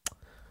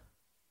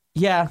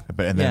 Yeah,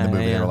 but and then the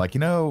movie they were like,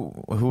 who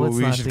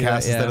we should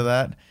cast instead of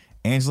that?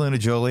 Angelina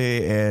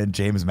Jolie and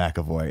James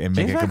McAvoy, and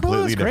make it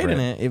completely different. Great in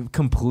it.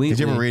 Completely. Did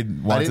you ever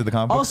read Wanted the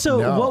comic book?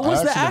 Also, what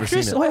was the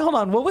actress? Wait, hold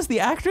on. What was the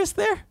actress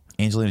there?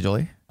 Angelina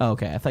Jolie. Oh,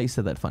 okay. I thought you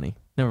said that funny.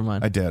 Never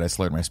mind. I did. I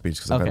slurred my speech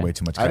because I've had way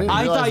too much.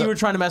 I thought you were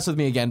trying to mess with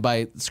me again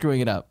by screwing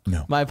it up.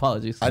 No. My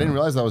apologies. I didn't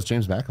realize that was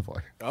James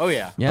McAvoy. Oh,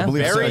 yeah. Yeah. I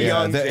believe Very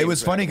young. It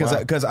was funny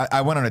because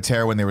I went on a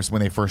tear when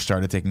they first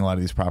started taking a lot of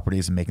these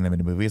properties and making them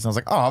into movies. And I was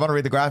like, I'm going to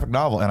read the graphic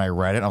novel. And I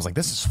read it. And I was like,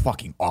 this is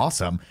fucking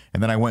awesome.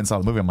 And then I went and saw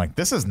the movie. I'm like,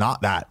 this is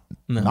not that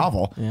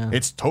novel. Yeah.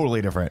 It's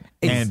totally different.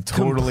 It's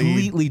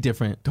completely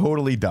different.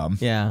 Totally dumb.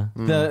 Yeah.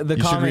 The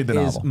comic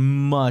is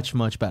much,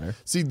 much better.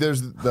 See,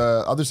 there's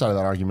the other side of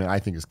that argument, I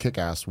think, is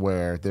Kick-Ass,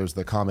 where there's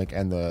the comic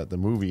and the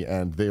movie,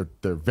 and they're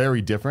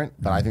very different,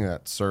 but I think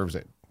that serves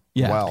it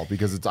well,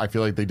 because I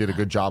feel like they did a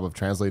good job of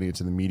translating it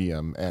to the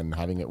medium and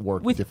having it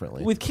work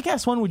differently. With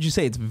Kick-Ass 1, would you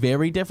say it's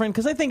very different?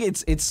 Because I think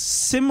it's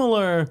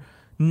similar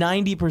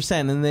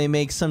 90%, and they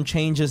make some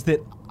changes that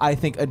I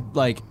think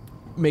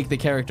make the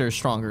character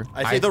stronger.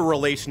 I say the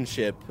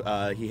relationship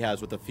he has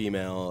with the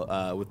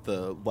female, with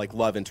the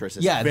love interest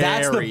is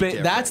very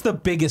different. That's the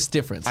biggest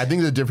difference. I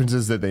think the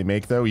differences that they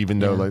make, though, even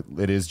though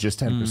it is just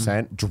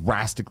 10%,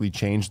 drastically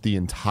changed the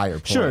entire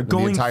point. Sure,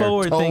 going the entire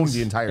forward, tone,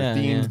 the entire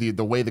theme,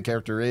 the way the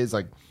character is.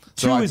 I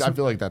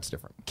feel like that's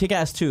different.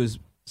 Kick-Ass 2 is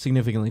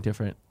significantly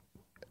different.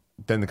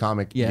 than the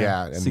comic.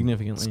 Yeah, and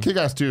significantly.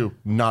 Kick-Ass 2,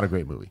 not a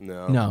great movie.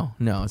 No,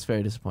 it's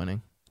very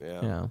disappointing.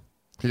 Yeah.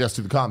 Kick-Ass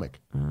 2, the comic,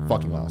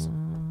 fucking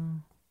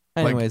awesome.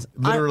 Anyways,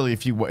 literally,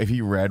 if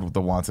you read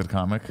the Wanted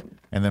comic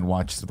and then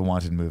watched the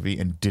Wanted movie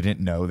and didn't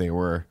know they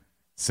were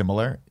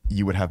similar,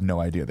 you would have no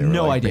idea they were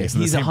no idea. based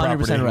on the He's same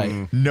 100% property.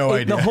 right. No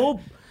idea. The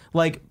whole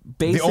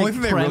basic only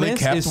thing they premise really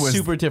kept is was-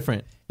 super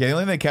different. Yeah, the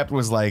only thing they kept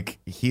was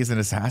he's an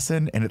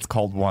assassin and it's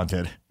called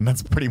Wanted, and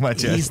that's pretty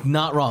much it. He's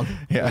not wrong.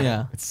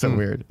 Yeah, it's so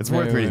weird. It's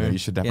worth reading. Though. You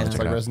should definitely It's check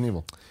like it out. Resident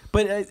Evil.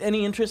 But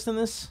any interest in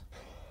this?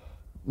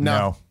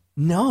 No.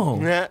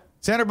 No.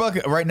 Sandra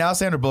Bullock right now.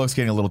 Sandra Bullock's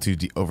getting a little too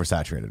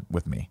oversaturated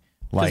with me.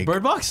 There's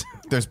Bird Box?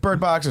 There's Bird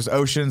Box. There's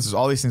Oceans. There's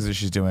all these things that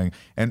she's doing,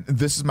 and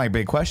this is my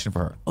big question for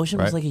her. Ocean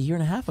was like a year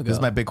and a half ago. This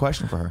is my big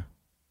question for her.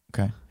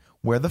 Okay,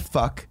 where the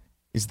fuck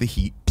is the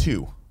Heat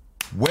 2?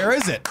 Where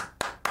is it?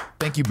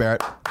 Thank you,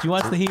 Barrett. Did you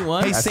watch the Heat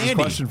 1? Hey, That's Sandy. a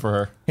question for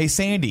her. Hey,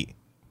 Sandy.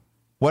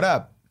 What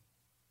up?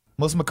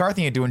 Melissa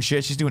McCarthy ain't doing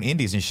shit. She's doing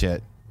indies and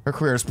shit. Her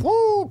career's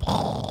woo.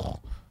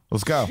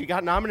 Let's go. She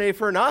got nominated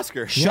for an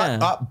Oscar.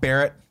 Shut up,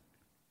 Barrett.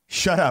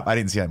 Shut up. I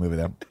didn't see that movie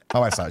though.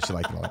 Oh, I saw it. She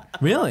liked it a lot.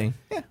 Really?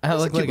 Yeah. It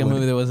looked like a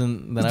movie that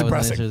wasn't that I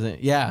wasn't interested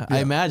in. Yeah, I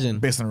imagine.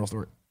 Based on a real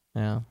story.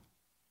 Yeah.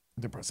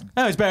 Depressing.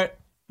 Anyways, Barrett.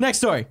 Next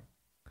story.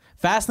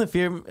 Fast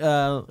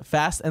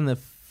and the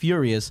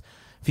Furious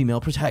female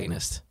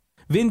protagonist.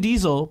 Vin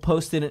Diesel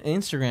posted an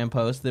Instagram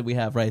post that we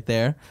have right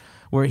there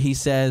where he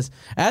says,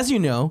 as you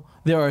know,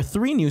 there are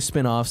 3 new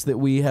spin-offs that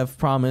we have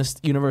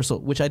promised Universal,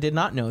 which I did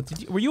not know.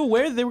 Were you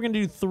aware that they were going to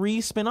do 3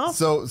 spin-offs?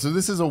 So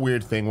this is a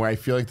weird thing where I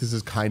feel like this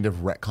is kind of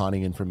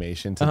retconning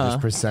information to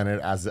just present it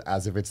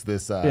as if it's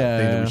this thing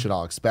that we should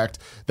all expect.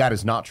 That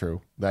is not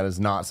true. That is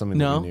not something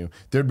that we knew.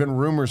 There have been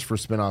rumors for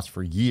spin-offs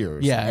for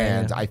years.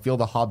 And I feel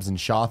the Hobbs and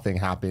Shaw thing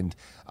happened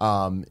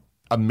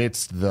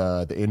amidst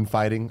the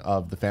infighting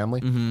of the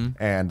family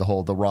and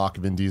the Rock,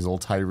 Vin Diesel,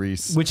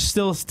 Tyrese, which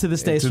still to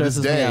this day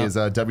stresses me out. is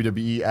a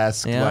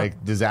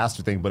WWE-esque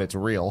disaster thing, but it's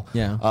real.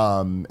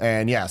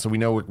 So we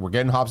know we're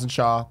getting Hobbs and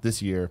Shaw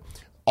this year.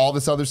 All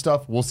this other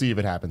stuff, we'll see if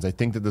it happens. I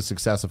think that the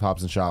success of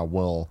Hobbs and Shaw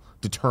will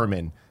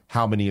determine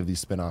how many of these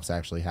spin-offs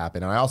actually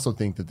happen. And I also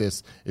think that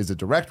this is a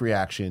direct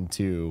reaction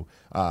to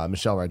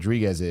Michelle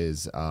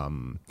Rodriguez's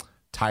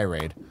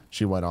tirade.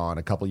 She went on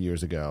a couple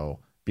years ago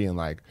being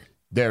like,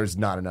 there's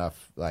not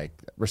enough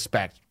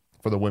respect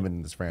for the women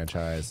in this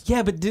franchise.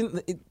 Yeah, but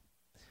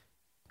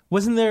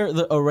wasn't there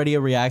already a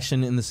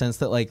reaction in the sense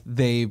that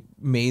they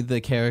made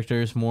the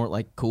characters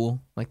more cool,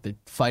 they're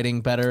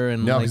fighting better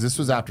and no, because this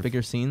was after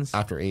bigger scenes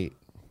after 8.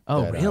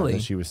 Oh, really?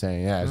 That she was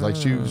saying, yeah, it's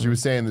she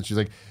was saying that she's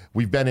like,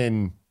 we've been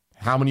in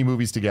how many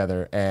movies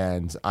together,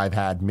 and I've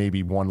had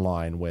maybe one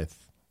line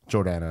with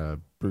Jordana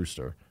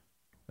Brewster,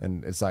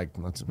 and it's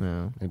that's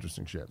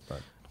interesting shit,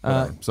 but.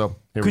 So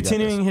here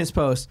continuing his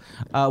post.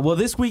 Well,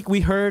 this week we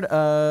heard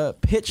a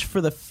pitch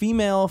for the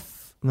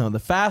the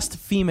fast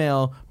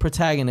female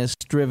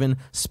protagonist-driven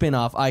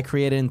spin-off I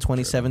created in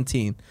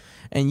 2017,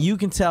 and you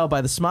can tell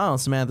by the smile on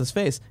Samantha's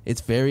face, it's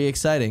very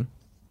exciting.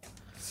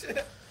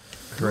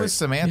 Who is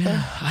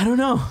Samantha? I don't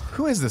know.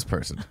 Who is this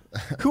person?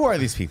 Who are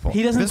these people?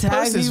 He doesn't This tag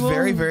post is people?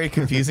 very, very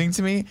confusing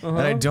to me, and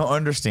I don't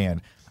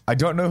understand. I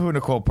don't know who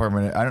Nicole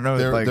Perman is. I don't know.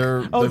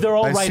 They're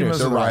all I assume writers.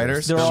 those are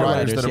writers. They're all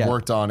writers that have yeah.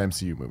 worked on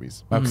MCU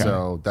movies. Okay.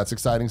 So that's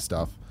exciting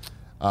stuff.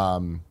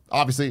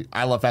 Obviously,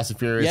 I love Fast and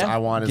Furious. Yeah. I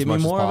want as Give me much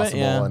as more of it, possible,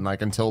 yeah. and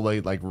until they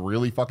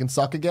really fucking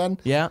suck again.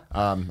 Yeah.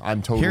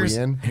 I'm totally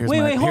in.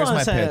 Wait, hold on a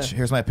my second. pitch.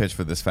 Here's my pitch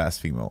for this fast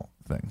female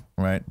thing.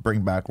 Right,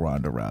 bring back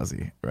Ronda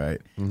Rousey.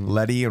 Right,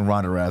 Letty and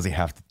Ronda Rousey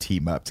have to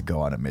team up to go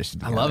on a mission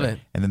together. love it.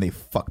 And then they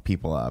fuck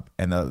people up,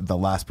 and the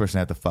last person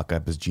they have to fuck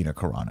up is Gina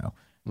Carano.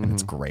 And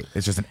it's great.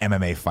 It's just an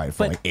MMA fight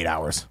for 8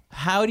 hours.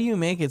 How do you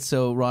make it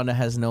so Rhonda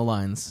has no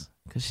lines?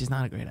 Because she's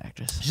not a great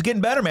actress. She's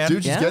getting better, man.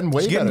 Dude, she's getting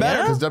way She's getting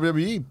better better. because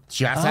WWE.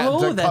 She has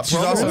that's She's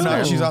also true.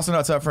 not. She's also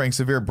not suffering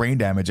severe brain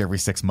damage every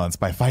 6 months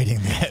by fighting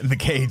in the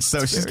cage. So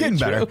she's getting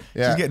better.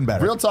 Yeah. She's getting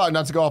better. Real talk,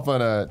 not to go off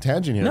on a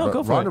tangent here. No, but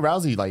go for Ronda it.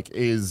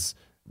 Rousey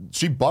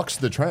she bucks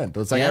the trend.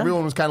 It's Yeah?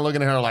 everyone was kind of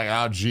looking at her like,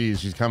 oh, geez,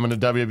 she's coming to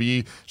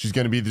WWE. She's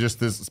going to be just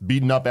this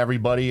beating up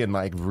everybody and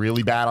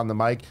really bad on the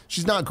mic.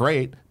 She's not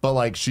great,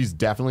 but she's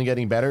definitely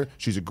getting better.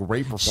 She's a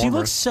great performer. She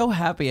looks so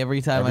happy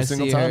every time every I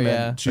single see time, her.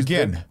 man.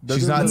 Yeah.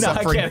 She's not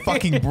suffering kidding.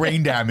 fucking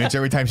brain damage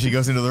every time she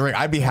goes into the ring.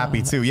 I'd be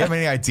happy too. You have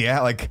any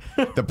idea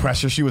the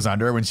pressure she was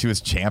under when she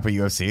was champ of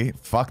UFC?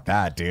 Fuck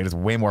that, dude. It's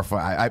way more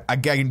fun. I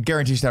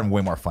guarantee she's having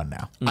way more fun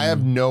now. I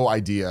have no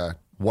idea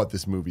what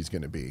this movie's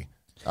going to be.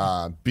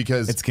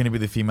 Because It's going to be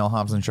the female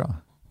Hobbs and Shaw.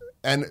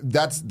 and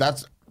that's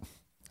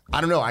I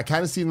don't know. I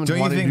kind of see them. Don't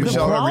you wanting think to do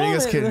Michelle more.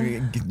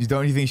 Rodriguez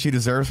don't you think she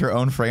deserves her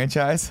own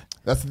franchise?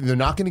 They're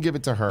not going to give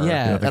it to her.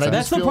 Yeah, and I that's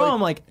just the feel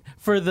problem.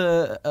 For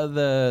the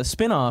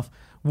spinoff,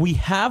 we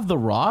have The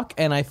Rock,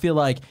 and I feel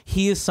like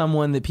he is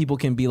someone that people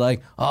can be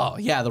like, oh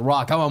yeah, The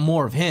Rock, I want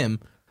more of him.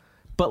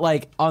 But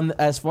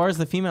as far as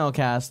the female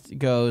cast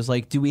goes,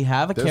 do we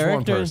have a There's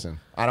character? one person.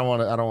 I don't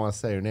want to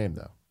say her name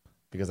though.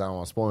 because I don't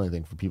want to spoil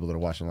anything for people that are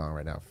watching along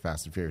right now for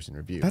Fast and Furious in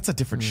review. That's a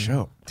different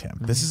show, Tim.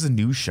 This is a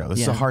new show.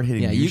 This is a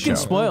hard-hitting new show. Yeah, you can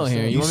spoil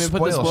here. You want me to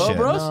put the spoil shit.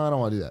 bros? No, I don't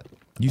want to do that.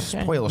 You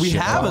spoil We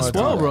shit. have a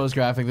spoil bros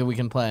graphic that we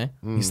can play.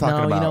 He's talking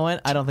No, about... you know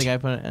what? I don't think I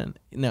put it in.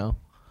 No.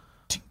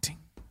 Ting, ting.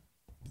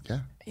 Yeah.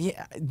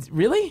 Yeah,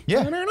 really?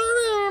 Yeah.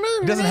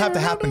 It doesn't have to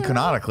happen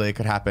canonically. It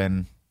could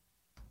happen...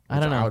 I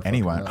don't know.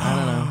 Anyway. I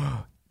don't know.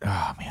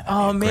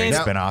 Oh, man. That'd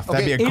be a great spinoff. okay,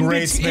 That'd be a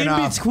great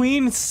spinoff. In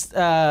between,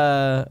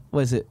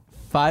 was it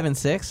 5 and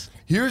 6?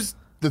 Here's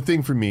the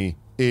thing for me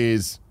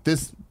is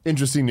this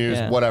interesting news,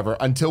 whatever,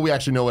 until we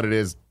actually know what it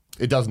is,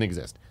 it doesn't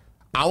exist.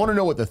 I want to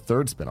know what the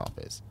third spinoff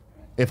is.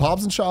 If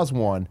Hobbs and Shaw's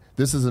one,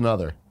 this is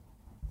another.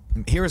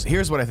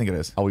 Here's what I think it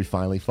is. Are we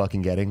finally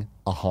fucking getting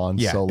a Han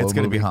Yeah, solo it's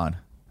going to be movie? Han.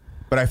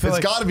 But I feel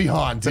It's got to be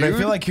Han, dude. But I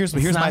feel like here's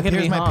my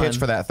pitch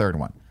for that third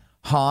one.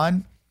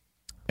 Han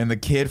and the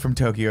kid from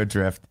Tokyo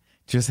Drift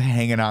just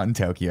hanging out in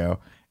Tokyo,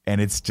 and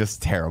it's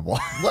just terrible.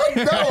 What?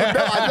 No,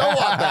 I don't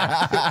want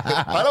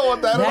that. I don't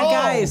want that at all.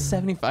 That guy is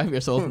 75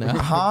 years old now.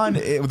 Han,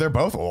 they're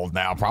both old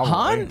now, probably.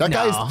 Han? That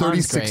guy No, is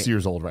 36 Han's great.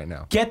 years old right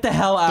now. Get the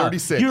hell out.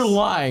 36. You're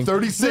lying.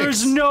 36.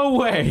 There's no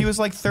way. He was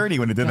like 30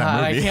 when he did that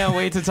God, movie. I can't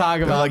wait to talk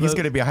They're about like, he's this.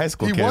 going to be a high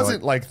school He kid.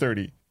 wasn't like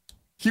 30.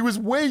 He was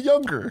way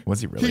younger. Was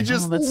he really? He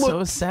just That's so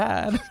looked.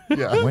 sad.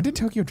 Yeah. When did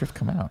Tokyo Drift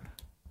come out?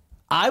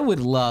 I would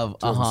love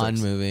a Han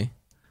 2006. movie.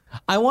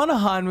 I want a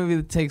Han movie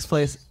that takes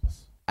place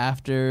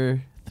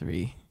after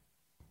 3.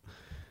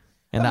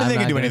 And I don't think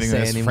they I'm can do not anything gonna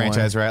in say this anymore.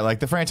 franchise, right?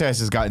 Like, the franchise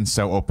has gotten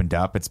so opened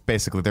up. They're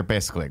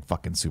basically like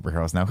fucking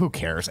superheroes now. Who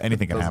cares?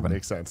 Anything can Doesn't happen.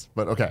 make sense.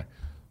 But okay.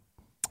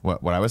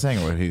 What I was saying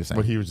or what he was saying?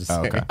 What he was just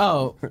saying. Okay.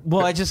 Oh,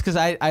 well, because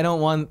I don't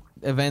want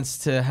events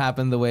to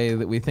happen the way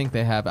that we think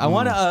they happen. I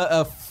want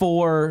a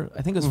 4,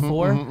 I think it was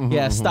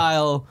 4,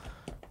 style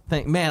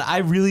thing. Man, I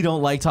really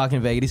don't like talking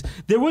vagaries.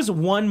 There was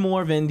one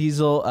more Vin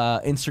Diesel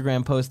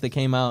Instagram post that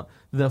came out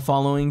the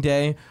following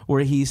day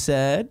where he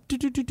said,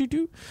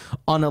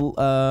 on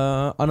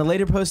a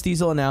later post,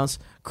 Diesel announced,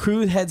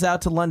 crew heads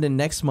out to London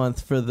next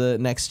month for the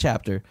next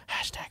chapter.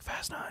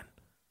 #Fast9.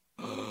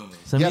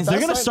 So that means they're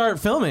going to start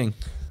filming.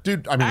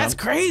 Dude, I mean, That's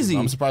crazy.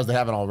 I'm surprised they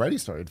haven't already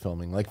started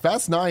filming. Like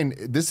Fast 9,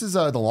 this is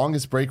the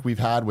longest break we've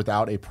had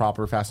without a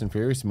proper Fast and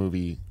Furious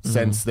movie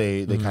since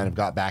they kind of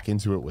got back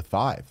into it with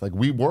 5. Like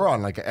we were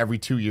on like every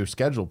 2-year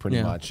schedule pretty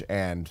much,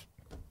 and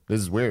this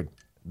is weird.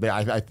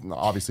 I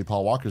obviously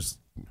Paul Walker's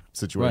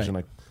situation.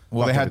 Right. Like,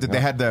 Well, they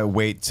had to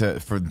wait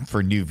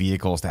for new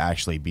vehicles to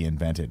actually be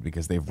invented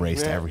because they've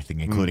raced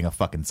everything, including a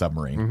fucking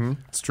submarine.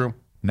 It's true.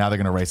 Now they're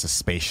going to race a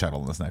space shuttle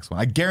in this next one.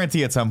 I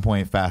guarantee at some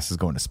point Fast is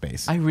going to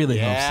space. I really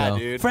hope so.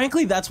 dude.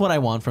 Frankly, that's what I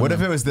want from What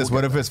them. if it was this?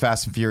 What if it's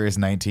Fast and Furious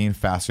 19,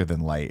 Faster Than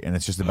Light, and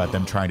it's just about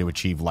them trying to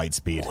achieve light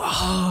speed?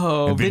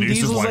 Oh, Vin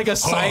Diesel's like a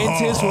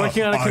scientist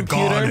working on a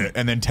computer.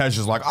 And then Tej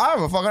is like,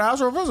 I'm a fucking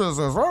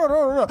astrophysicist.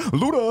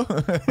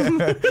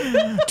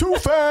 Luda. Too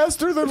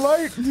faster than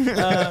light.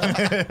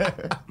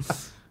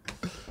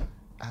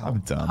 I'm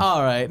done.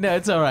 All right. No,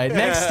 it's all right.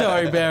 Next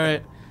story,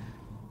 Barrett.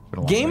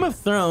 Game of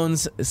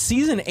Thrones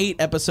Season 8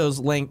 episodes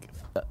length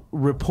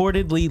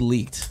reportedly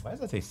leaked. Why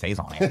does that say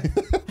saison? What?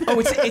 Oh,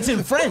 it's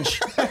in French.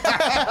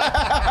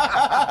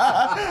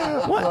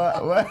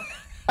 What?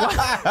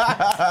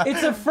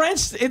 It's a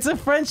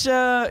French.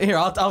 Here,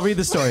 I'll read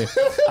the story.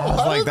 I was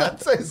like,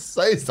 that.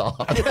 Say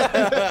something.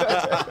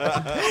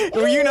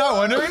 Were you not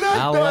wondering that?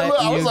 I'll No, let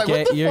I was you like, what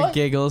get the your fuck?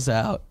 giggles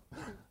out.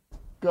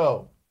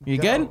 Go. You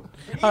good?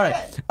 All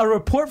right. A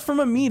report from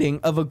a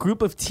meeting of a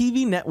group of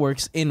TV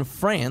networks in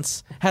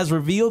France has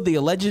revealed the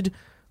alleged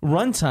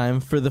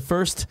runtime for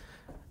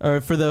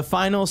the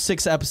final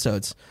 6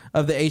 episodes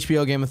of the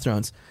HBO Game of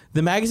Thrones.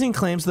 The magazine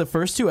claims the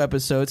first 2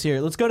 episodes.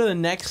 Here, let's go to the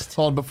next.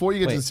 Hold on, before you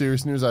get to Wait. the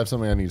serious news, I have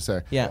something I need to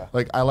say. Yeah.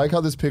 Like, I like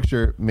how this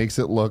picture makes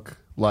it look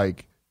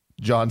like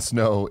Jon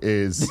Snow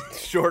is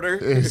Shorter.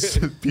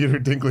 Peter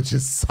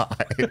Dinklage's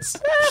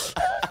size.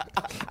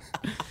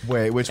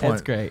 Wait, which one?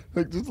 That's great.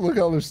 Like, just look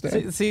how they're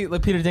standing. See,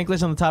 look, Peter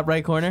Dinklage on the top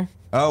right corner.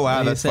 Oh, wow,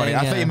 What are that's you funny.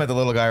 saying? I thought you meant the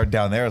little guy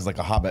down there is like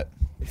a hobbit.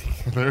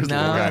 There's the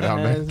little guy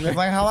down there. He's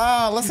like,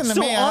 hello, listen to So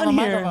me. I have a on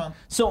here, microphone.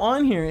 so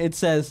on here it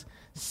says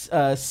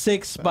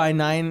 6 by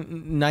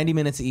 90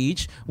 minutes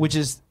each, which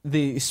is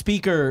the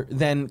speaker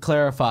then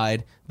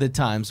clarified the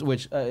times.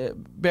 Which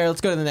Barry,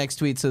 let's go to the next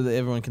tweet so that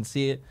everyone can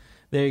see it.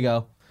 There you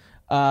go.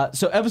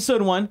 So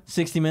episode 1,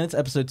 60 minutes.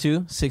 Episode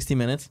 2, 60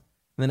 minutes.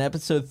 And then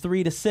episode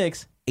 3 to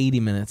 6, 80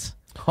 minutes.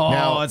 Oh,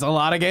 Now- it's a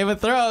lot of Game of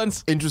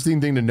Thrones.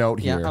 Interesting thing to note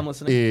Yeah, here I'm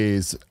listening.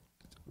 is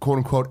quote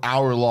unquote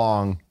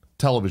hour-long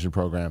television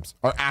programs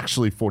are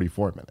actually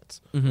 44 minutes.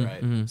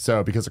 Right.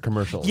 So because of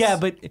commercials. Yeah,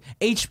 but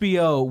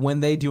HBO, when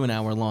they do an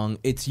hour long,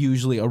 it's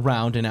usually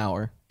around an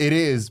hour. It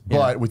is,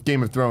 but with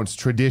Game of Thrones,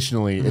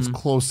 traditionally it's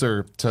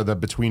closer to the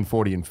between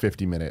 40 and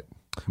 50 minute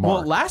mark.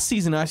 Well, last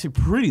season actually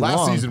pretty long.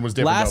 Last season was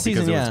different though,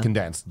 because it was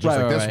condensed, just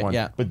Right, like this right, one.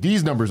 yeah. But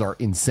these numbers are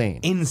insane.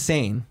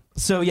 Insane.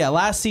 So yeah,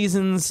 last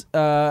season's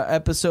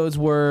episodes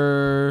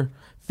were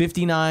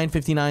 59,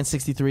 59,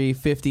 63,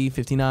 50,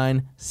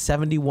 59,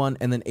 71,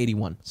 and then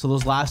 81. So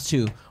those last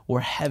 2 were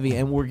heavy,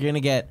 and we're going to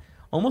get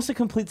almost a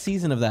complete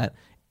season of that.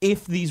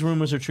 if these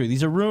rumors are true.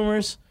 These are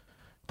rumors,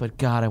 but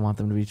God, I want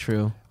them to be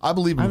true. I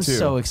believe them too. I'm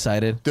so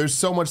excited. There's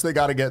so much they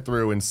got to get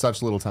through in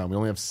such little time. We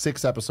only have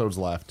 6 episodes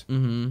left.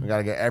 We got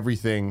to get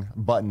everything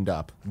buttoned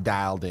up,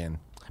 dialed in.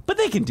 But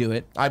they can do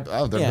it. They're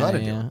gonna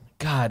do it.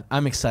 God,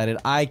 I'm excited.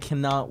 I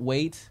cannot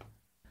wait.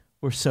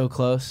 We're so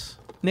close.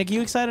 Nick,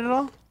 you excited at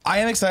all? I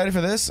am excited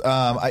for this.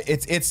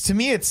 It's to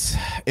me, it's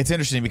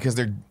interesting because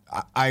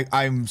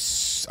I'm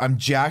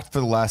jacked for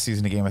the last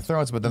season of Game of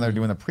Thrones, but then they're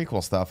doing the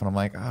prequel stuff, and I'm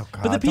like, oh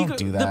God, don't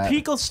do that. The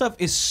prequel stuff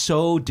is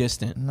so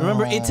distant. No.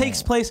 Remember, it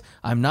takes place,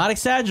 I'm not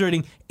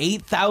exaggerating,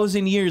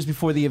 8,000 years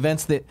before the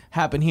events that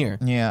happen here.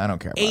 Yeah, I don't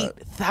care about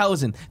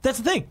 8,000. That's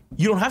the thing.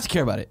 You don't have to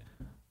care about it.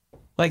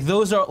 Like,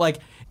 those are, like,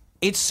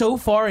 it's so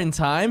far in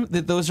time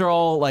that those are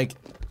all, like,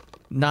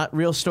 not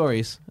real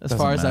stories as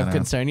far as I'm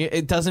concerned.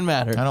 It doesn't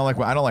matter. I don't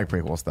like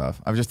prequel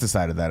stuff. I've just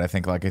decided that. I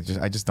think I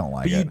just don't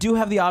like it. But you do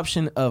have the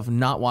option of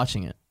not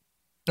watching it.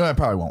 No, I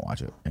probably won't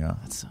watch it. Yeah,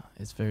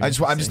 it's very.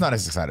 I'm just not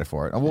as excited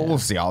for it. We'll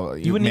see.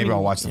 Maybe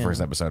I'll watch the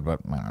first episode, but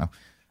I don't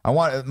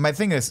know. My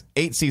thing is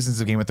 8 seasons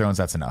of Game of Thrones.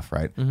 That's enough,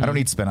 right? I don't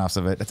need spinoffs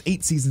of it. That's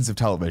 8 seasons of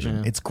television.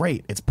 Yeah. It's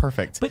great. It's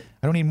perfect. But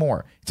I don't need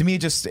more. To me,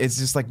 it's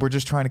just like we're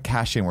just trying to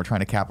cash in. We're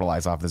trying to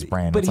capitalize off this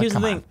brand. But here's the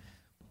thing.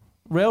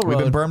 Railroad. We've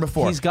been burned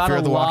before. He's got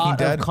a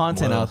lot of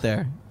content out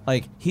there.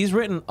 Like, he's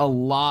written a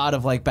lot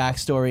of like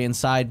backstory and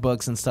side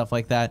books and stuff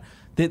like that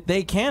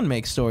they can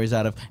make stories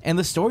out of, and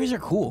the stories are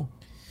cool.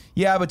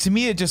 Yeah, but to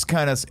me, it just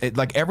kind of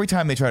like every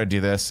time they try to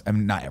do this. I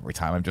mean, not every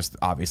time. I'm just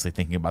obviously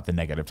thinking about the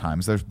negative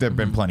times. There've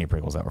been plenty of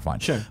prequels that were fine.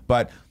 Sure,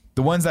 but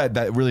the ones that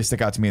really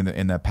stick out to me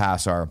in the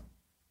past are,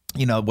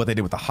 you know, what they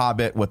did with The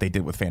Hobbit, what they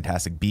did with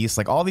Fantastic Beasts.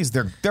 Like all these,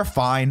 they're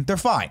fine. They're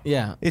fine.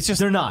 Yeah, it's just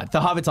they're not.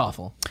 The Hobbit's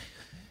awful.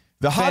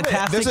 The Hobbit,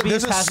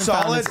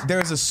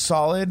 there's a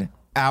solid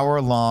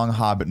hour-long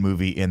Hobbit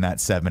movie in that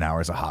 7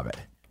 hours of Hobbit.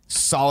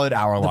 Solid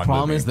hour-long movie. The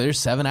problem is there's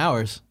 7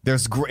 hours.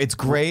 It's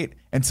great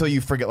until you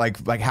forget,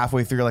 like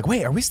halfway through, you're like,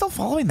 wait, are we still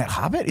following that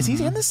Hobbit? Is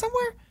he in this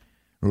somewhere?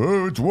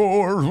 Oh, it's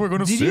wars, we're going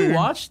to see. Did you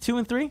watch 2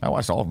 and 3? I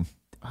watched all of them.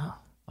 Oh,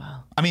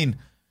 wow. I mean,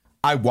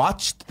 I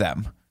watched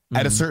them.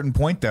 At a certain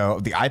point,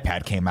 though, the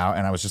iPad came out,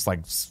 and I was just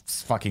like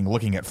fucking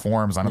looking at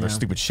forums on other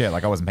stupid shit.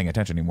 Like I wasn't paying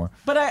attention anymore.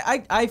 But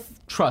I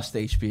trust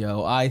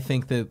HBO. I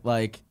think that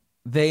like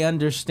they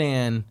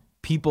understand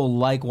people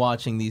like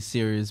watching these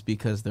series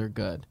because they're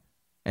good,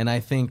 and I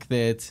think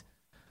that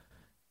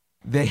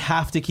they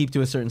have to keep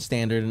to a certain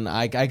standard. And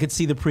I could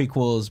see the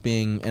prequels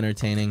being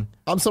entertaining.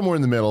 I'm somewhere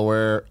in the middle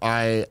where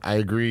I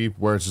agree.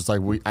 Where it's just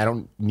like I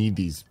don't need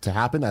these to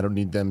happen. I don't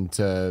need them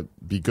to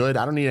be good.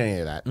 I don't need any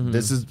of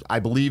that. I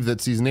believe that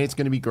season 8 is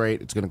going to be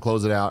great. It's going to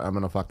close it out. I'm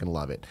going to fucking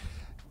love it.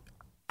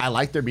 I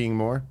like there being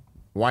more.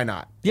 Why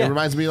not? Yeah. It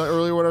reminds me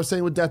earlier what I was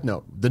saying with Death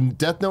Note. The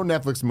Death Note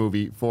Netflix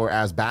movie, for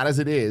as bad as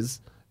it is,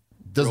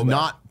 does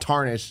not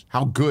tarnish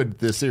how good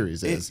this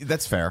series is.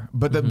 That's fair.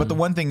 But the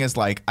one thing is,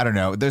 like, I don't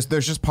know. There's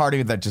just part of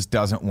me that just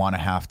doesn't want to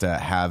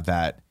have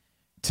that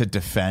to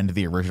defend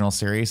the original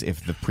series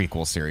if the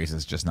prequel series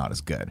is just not as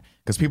good.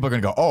 Because people are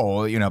going to go,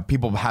 oh, you know,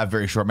 people have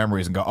very short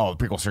memories and go, oh,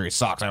 the prequel series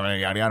sucks. Yada,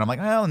 yada, yada. I'm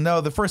like, well,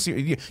 no, the first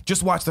series,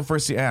 just watch the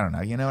first series. I don't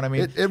know. You know what I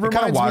mean? It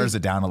kind of waters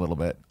it down a little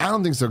bit. I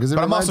don't think so. But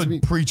I'm also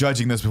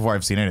prejudging this before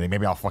I've seen anything.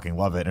 Maybe I'll fucking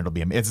love it. And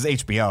it's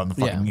HBO and the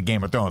fucking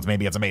Game of Thrones.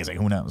 Maybe it's amazing.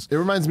 Who knows? It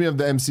reminds me of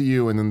the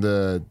MCU and then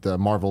the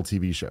Marvel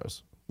TV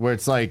shows. Where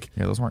it's like,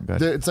 yeah, those weren't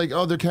good. It's like,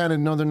 oh, they're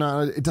canon. No, they're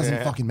not. It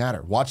doesn't fucking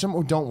matter. Watch them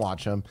or don't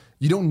watch them.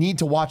 You don't need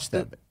to watch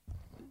them.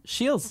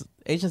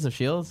 Agents of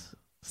Shields,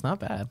 it's not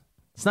bad.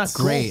 It's not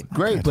great,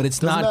 but it's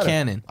doesn't not matter.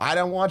 canon. I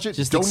don't watch it.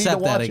 Just don't need to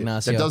accept watch that, it.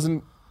 Ignacio. That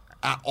doesn't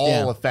at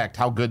all affect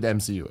how good the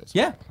MCU is.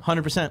 Yeah,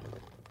 100%.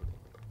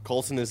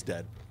 Coulson is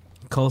dead.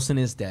 Coulson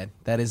is dead.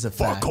 That is a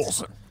fact. Fuck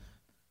Coulson.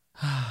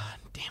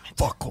 Damn it.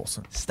 Fuck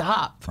Coulson.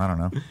 Stop. I don't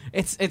know.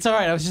 It's all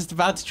right. I was just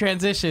about to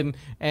transition,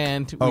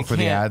 and we for can't,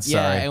 the ads.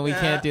 Sorry. and we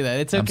can't do that.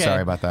 It's okay. I'm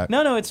sorry about that.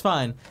 No, it's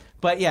fine.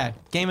 But yeah,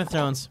 Game of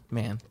Thrones,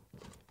 man.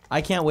 I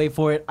can't wait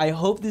for it. I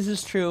hope this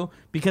is true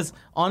because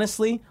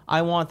honestly,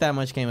 I want that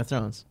much Game of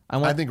Thrones. I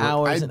want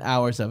hours and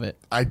hours of it.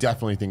 I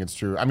definitely think it's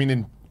true. I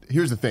mean,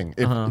 here's the thing: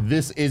 if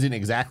this isn't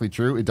exactly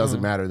true, it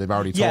doesn't matter. They've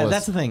already told us. Yeah,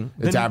 that's the thing.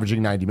 It's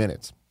averaging 90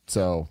 minutes.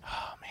 So,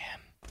 oh man,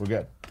 we're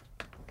good.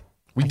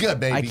 We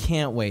good, baby. I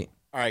can't wait.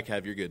 All right,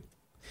 Kev, you're good.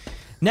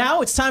 Now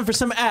it's time for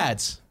some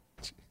ads.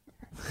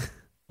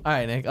 All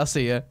right, Nick, I'll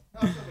see you.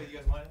 No, you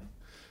guys want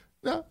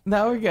it?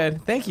 No, we're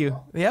good. Thank you.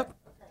 Yep.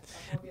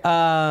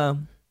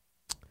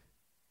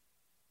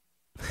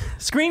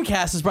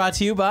 Screencast is brought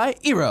to you by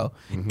Eero.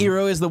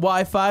 Eero is the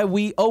Wi-Fi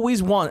we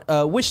always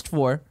wished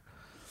for.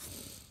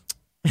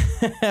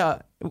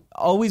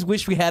 Always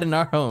wish we had in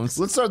our homes.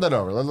 Let's start that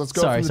over. Let's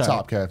go from the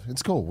top, Kev.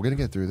 It's cool. We're going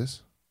to get through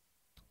this.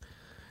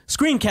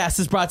 Screencast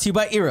is brought to you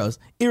by Eero.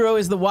 Eero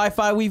is the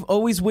Wi-Fi we've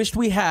always wished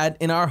we had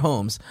in our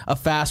homes. A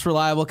fast,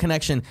 reliable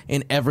connection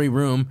in every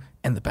room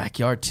and the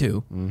backyard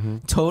too.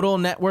 Total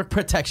network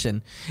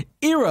protection.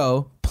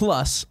 Eero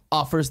Plus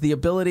offers the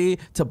ability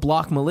to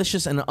block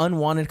malicious and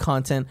unwanted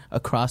content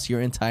across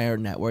your entire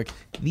network.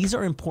 These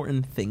are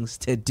important things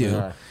to do.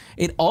 Yeah.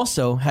 It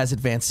also has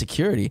advanced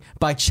security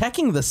by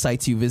checking the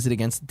sites you visit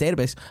against a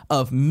database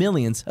of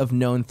millions of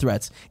known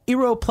threats.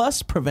 Eero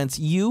Plus prevents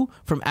you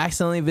from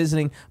accidentally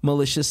visiting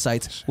malicious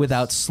sites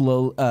without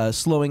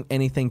slowing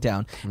anything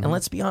down. Mm-hmm. And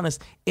let's be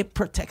honest, it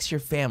protects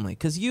your family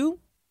because you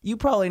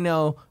probably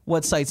know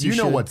what sites you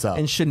know what's up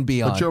and shouldn't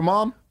be on. But your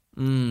mom?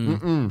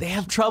 They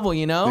have trouble,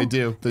 you know? They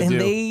do.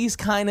 These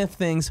kind of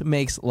things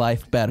makes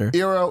life better.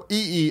 Eero,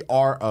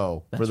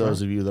 E-E-R-O, for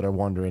those of you that are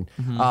wondering.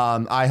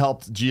 Mm-hmm. I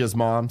helped Gia's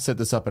mom set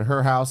this up at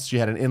her house. She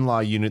had an in-law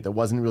unit that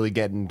wasn't really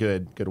getting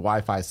good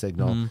Wi-Fi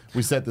signal. Mm-hmm.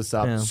 We set this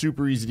up. Yeah.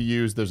 Super easy to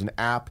use. There's an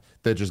app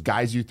that just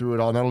guides you through it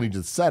all. Not only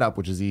just setup,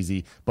 which is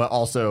easy, but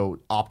also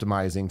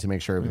optimizing to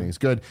make sure everything's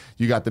good.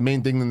 You got the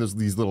main thing, then there's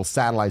these little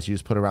satellites you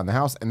just put around the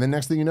house. And then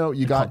next thing you know,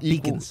 you got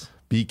beacons.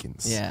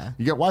 Yeah.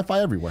 You got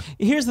Wi-Fi everywhere.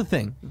 Here's the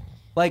thing.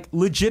 Like,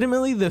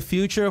 legitimately, the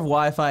future of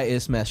Wi-Fi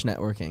is mesh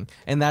networking.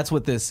 And that's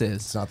what this is.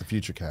 It's not the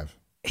future, Kev.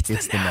 It's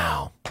the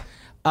now.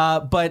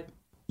 But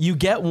you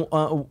get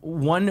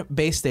one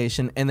base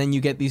station, and then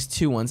you get these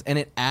two ones, and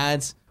it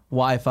adds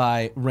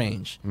Wi-Fi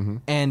range. Mm-hmm.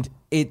 And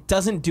it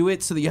doesn't do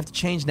it so that you have to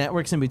change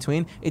networks in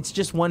between. It's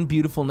just one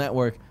beautiful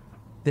network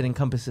that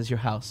encompasses your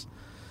house.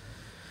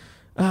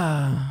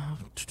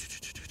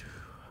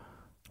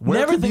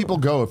 Where can people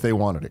go if they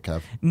wanted it,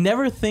 Kev?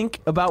 Never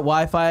think about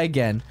Wi-Fi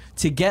again.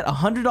 To get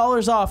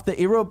 $100 off the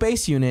Eero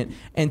base unit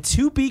and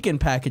 2 beacon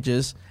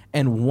packages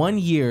and 1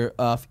 year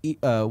of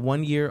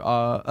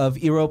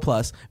Eero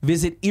Plus,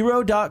 visit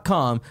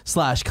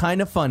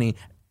Eero.com/kindafunny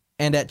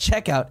and at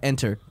checkout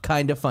enter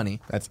kindafunny.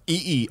 That's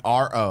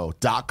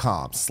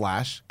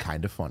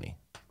EERO.com/kindafunny.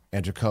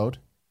 Enter code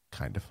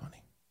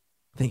kindafunny.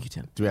 Thank you,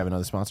 Tim. Do we have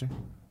another sponsor?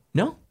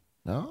 No.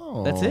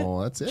 No. That's it.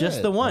 That's it.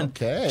 Just the one.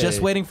 Okay.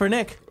 Just waiting for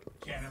Nick.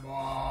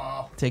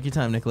 Cannonball. Take your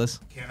time, Nicholas.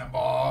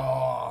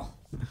 Cannonball.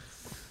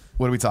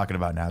 What are we talking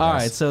about now, guys? All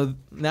right, so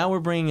now we're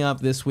bringing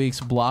up this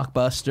week's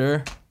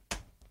blockbuster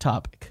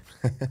topic.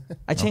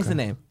 I changed the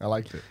name. I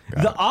liked it.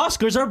 The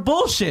Oscars are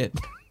bullshit.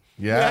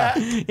 Yeah.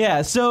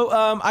 Yeah,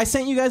 so I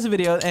sent you guys a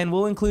video, and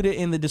we'll include it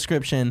in the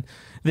description,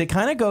 that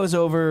kind of goes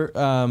over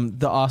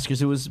the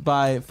Oscars. It was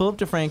by Philip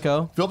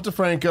DeFranco. Philip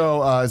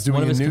DeFranco is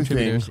doing a new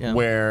thing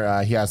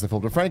where he has the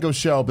Philip DeFranco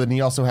show, but then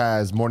he also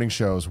has morning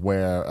shows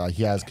where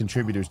he has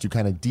contributors do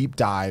kind of deep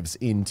dives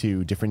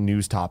into different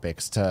news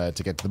topics to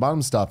get to the bottom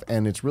of stuff.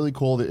 And it's really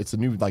cool that it's a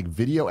new like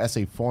video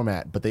essay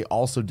format, but they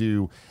also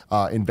do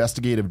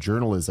investigative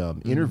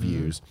journalism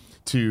interviews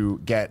to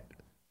get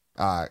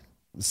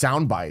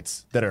sound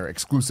bites that are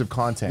exclusive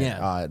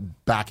content,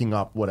 backing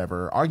up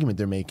whatever argument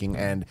they're making,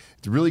 and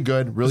it's really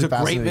good, really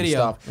fascinating great video.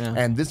 Stuff. Yeah.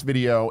 And this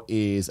video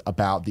is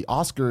about the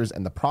Oscars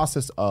and the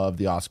process of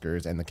the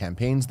Oscars and the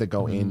campaigns that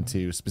go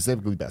into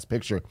specifically Best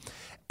Picture.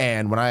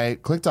 And when I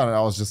clicked on it,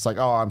 I was just like,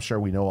 "Oh, I'm sure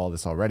we know all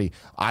this already."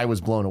 I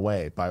was blown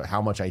away by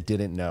how much I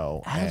didn't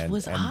know, and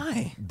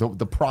I.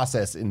 The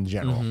process in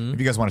general. If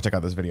you guys want to check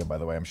out this video, by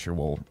the way, I'm sure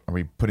are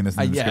we putting this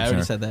in the description? Yeah, I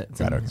already said that. It's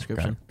in the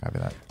description. Copy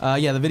that.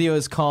 The video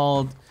is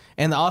called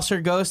 "And the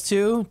Oscar Goes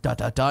to ...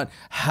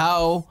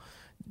 How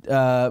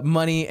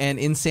money and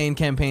insane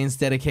campaigns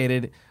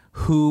dedicated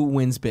who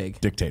wins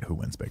big." Dictate who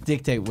wins big.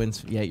 Dictate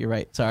wins. Yeah, you're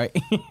right. Sorry.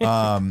 Yeah,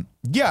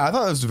 I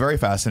thought it was very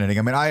fascinating.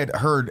 I mean, I had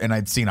heard and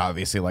I'd seen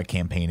obviously like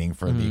campaigning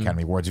for the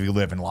Academy Awards. If you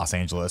live in Los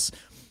Angeles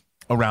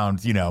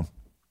around,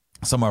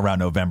 somewhere around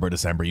November,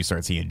 December, you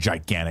start seeing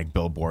gigantic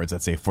billboards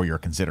that say "for your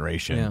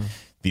consideration."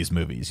 These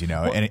movies,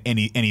 and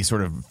any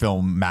sort of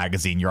film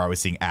magazine, you're always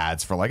seeing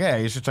ads for like,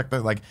 "Hey, you should check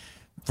that, like,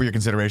 for your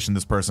consideration,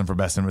 this person for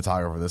best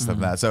cinematographer, this stuff,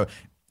 that." So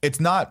it's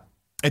not.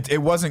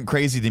 It wasn't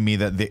crazy to me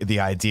that the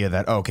idea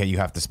that you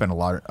have to spend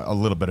a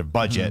little bit of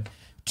budget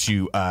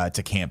to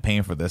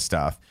campaign for this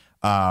stuff.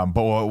 But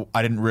what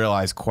I didn't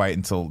realize quite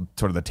until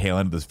sort of the tail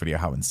end of this video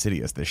how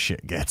insidious this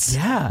shit gets.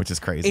 Yeah, which is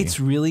crazy. It's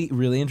really,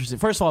 really interesting.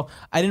 First of all,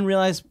 I didn't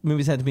realize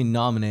movies had to be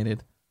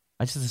nominated.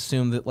 I just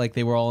assumed that like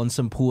they were all in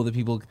some pool that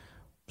people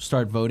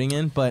start voting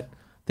in, but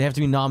they have to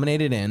be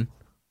nominated in.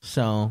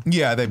 So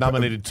yeah, they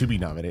nominated to be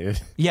nominated.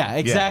 Yeah,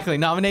 exactly. Yeah.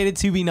 Nominated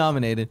to be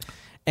nominated.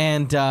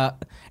 And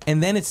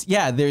then it's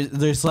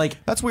there's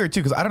like that's weird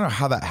too because I don't know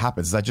how that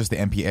happens. Is that just the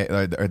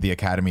MPA or the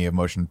Academy of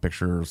Motion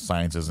Picture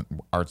Sciences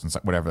and Arts and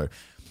whatever?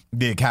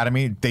 The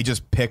Academy, they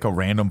just pick a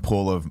random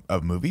pool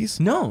of movies?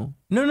 No.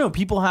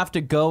 People have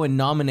to go and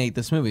nominate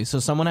this movie. So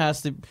someone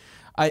has to.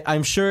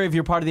 I'm sure if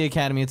you're part of the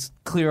Academy, it's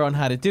clear on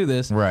how to do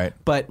this. Right.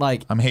 But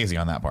like I'm hazy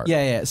on that part.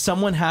 Yeah.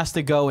 Someone has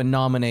to go and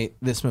nominate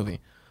this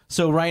movie.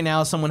 So right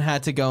now, someone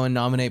had to go and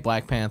nominate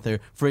Black Panther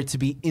for it to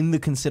be in the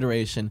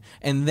consideration.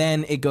 And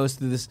then it goes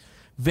through this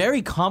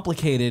very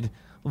complicated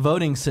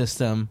voting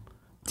system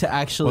to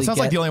actually it sounds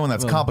like the only one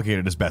that's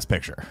complicated is Best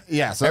Picture.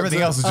 Yeah. So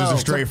everything else is just a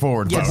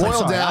straightforward vote.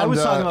 Boiled down, I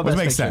was talking about Best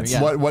makes Picture. sense.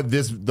 Yeah. What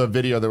the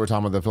video that we're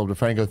talking about, the Philip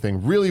DeFranco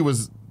thing, really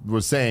was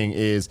saying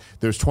is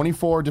there's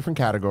 24 different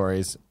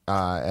categories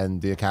and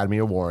the Academy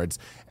Awards,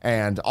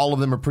 and all of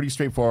them are pretty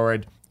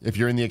straightforward. if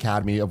you're in the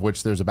Academy, of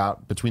which there's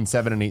about between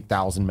 7,000 and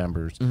 8,000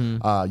 members,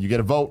 you get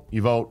a vote,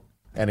 you vote,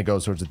 and it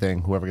goes towards the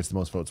thing. Whoever gets the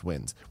most votes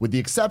wins, with the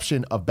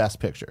exception of Best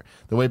Picture.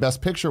 The way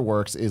Best Picture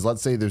works is,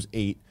 let's say there's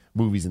 8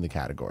 movies in the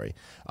category.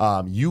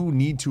 You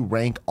need to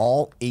rank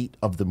all 8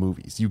 of the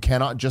movies. You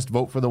cannot just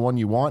vote for the one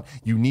you want.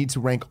 You need to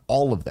rank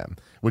all of them,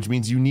 which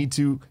means you need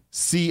to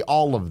see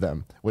all of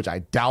them, which I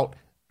doubt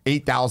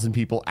 8,000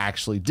 people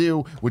actually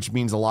do, which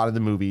means a lot of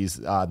the movies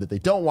that they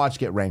don't watch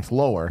get ranked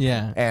lower.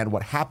 Yeah. And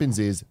what happens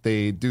is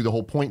they do the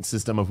whole point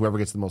system of whoever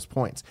gets the most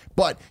points.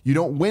 But you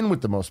don't win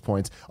with the most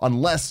points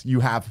unless you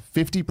have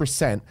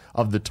 50%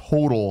 of the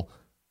total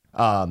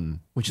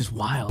which is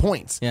wild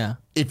points. Yeah.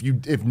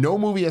 If no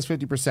movie has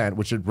 50%,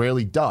 which it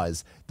rarely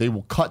does, they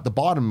will cut the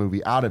bottom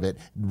movie out of it,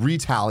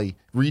 retally,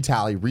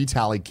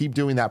 keep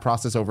doing that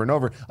process over and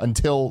over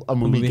until a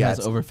movie gets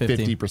has over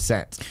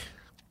 50%.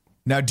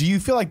 Now, do you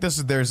feel like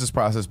there's this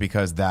process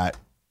because that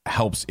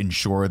helps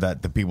ensure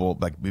that the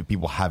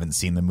people haven't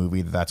seen the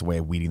movie, that's a way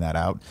of weeding that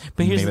out?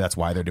 But maybe that's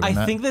why they're doing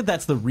that. I think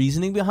that's the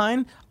reasoning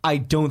behind. I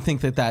don't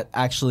think that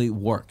actually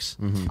works.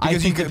 I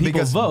think that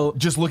people vote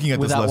just looking at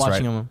this without list,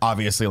 watching right? them.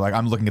 Obviously, like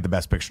I'm looking at the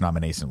Best Picture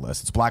nomination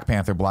list. It's Black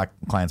Panther, Black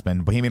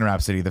Klansman, Bohemian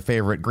Rhapsody, The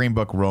Favorite, Green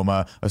Book,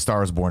 Roma, A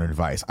Star Is Born, and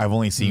Vice. I've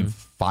only seen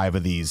 5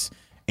 of these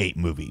 8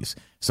 movies,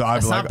 so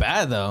That's not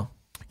bad though.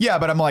 Yeah,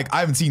 but I'm like,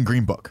 I haven't seen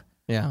Green Book.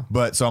 Yeah.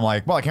 But so I'm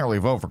like, well, I can't really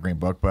vote for Green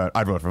Book, but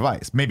I'd vote for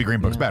Vice. Maybe Green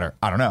Book's better.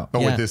 I don't know.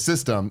 But with this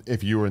system,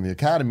 if you were in the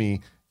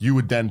Academy, you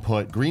would then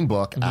put Green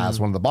Book as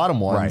one of the bottom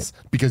ones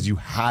because you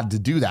had to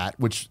do that,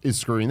 which is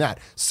screwing that.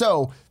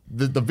 So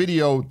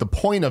the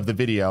point of the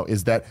video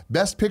is that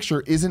Best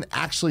Picture isn't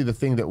actually the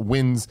thing that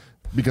wins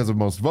because of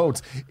most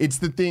votes. It's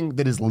the thing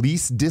that is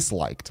least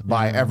disliked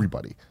by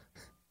everybody.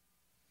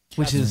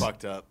 Which is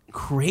fucked up.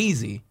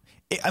 Crazy.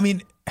 I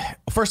mean,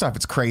 first off,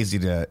 it's crazy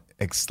to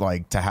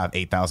have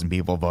 8,000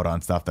 people vote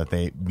on stuff that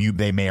they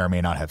may or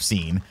may not have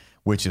seen,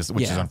 which is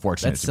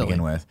unfortunate to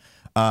begin with.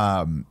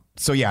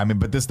 So yeah, I mean,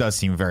 but this does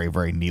seem very,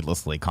 very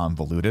needlessly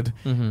convoluted.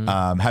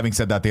 Having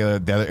said that, the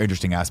other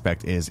interesting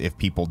aspect is if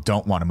people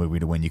don't want a movie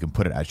to win, you can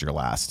put it as your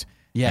last.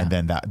 Yeah, and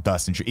then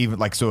even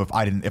like, so if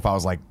I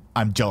was like,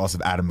 I'm jealous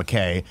of Adam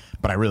McKay,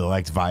 but I really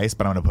liked Vice,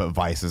 but I'm going to put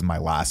Vice as my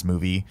last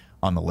movie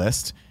on the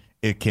list.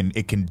 It can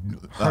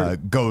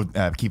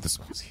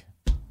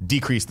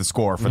decrease the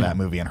score for that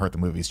movie and hurt the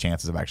movie's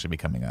chances of actually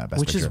becoming a Best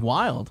Which Picture. Is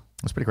wild.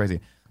 That's pretty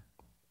crazy.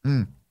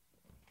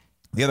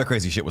 The other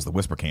crazy shit was the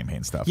Whisper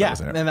campaign stuff. Yeah,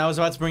 and I was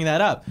about to bring that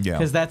up. Yeah,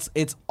 because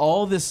it's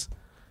all this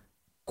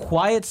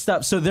quiet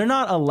stuff. So they're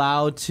not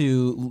allowed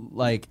to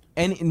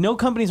no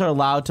companies are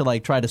allowed to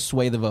try to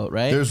sway the vote,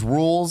 right? There's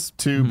rules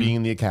to being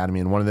in the Academy,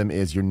 and one of them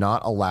is you're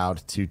not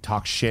allowed to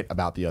talk shit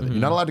about the other. You're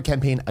not allowed to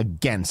campaign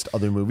against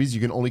other movies.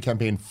 You can only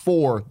campaign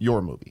for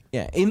your movie.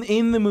 Yeah,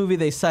 in the movie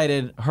they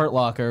cited Hurt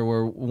Locker,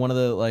 where one of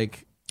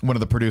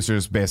the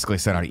producers basically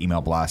sent out an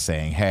email blast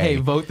saying, hey,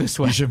 vote this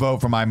way. You should vote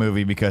for my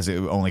movie because it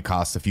only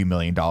costs a few $1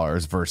 million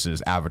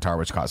versus Avatar,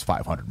 which costs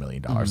 $500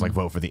 million. Like,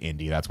 vote for the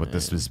indie. That's what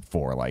this is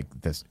for. Like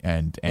this,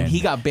 and he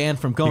got banned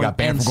from going.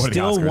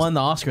 Still won the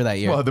Oscar that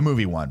year. Well, the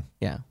movie won.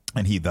 Yeah,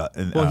 and he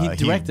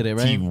directed it,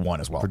 right? He won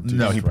as well.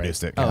 He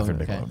produced it. Catherine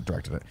Bigelow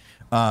directed it.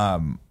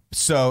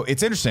 So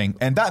it's interesting,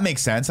 and that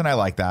makes sense, and I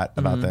like that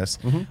about this.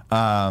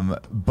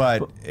 But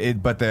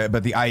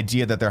the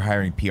idea that they're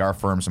hiring PR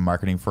firms and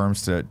marketing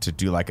firms to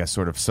do like a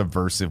sort of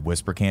subversive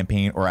whisper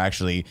campaign, or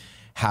actually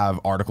have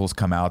articles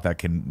come out that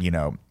can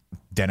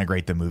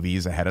denigrate the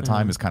movies ahead of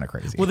time is kind of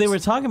crazy. Well, they were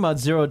talking about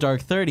Zero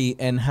Dark 30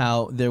 and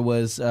how there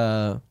was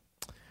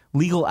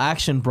legal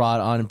action brought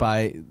on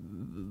by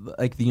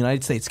the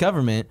United States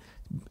government,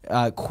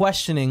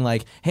 questioning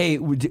hey,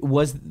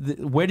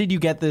 where did you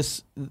get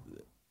this?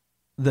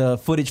 The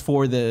footage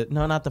for the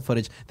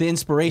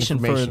inspiration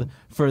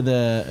for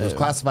the it was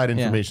classified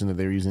information that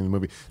they were using in the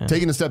movie.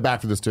 Taking a step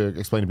back for this to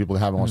explain to people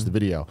who haven't watched the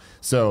video.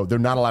 So they're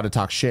not allowed to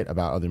talk shit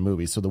about other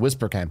movies. So the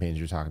whisper campaigns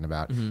you're talking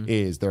about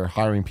is they're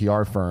hiring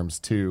PR firms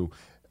to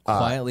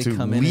quietly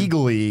come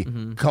legally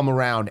come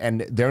around,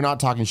 and they're not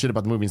talking shit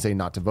about the movie and saying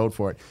not to vote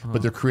for it,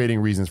 but they're creating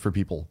reasons for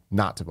people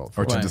not to vote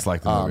for it. Or to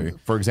dislike the movie.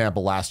 For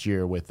example, last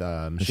year with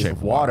Shape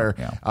of Water,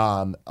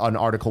 an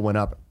article went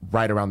up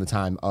right around the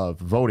time of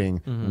voting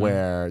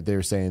where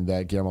they're saying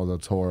that Guillermo del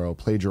Toro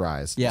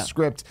plagiarized the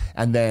script,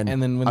 and then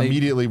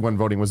immediately when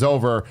voting was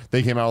over,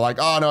 they came out like,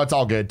 oh no, it's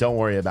all good, don't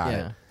worry about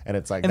it. And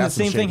it's like, and that's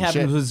the same thing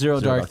happened with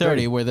Zero Dark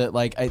 30, where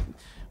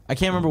I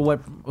can't remember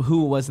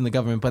who it was in the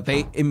government, but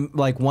they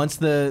once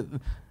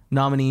the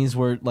nominees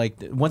were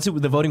once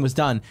the voting was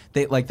done,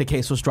 they the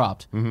case was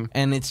dropped,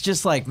 and it's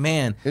just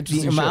man,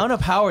 the amount of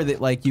power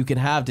that you could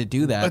have to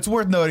do that. It's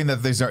worth noting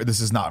that this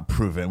is not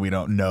proven. We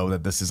don't know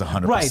that this is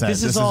 100%. Right,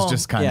 this is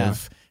just kind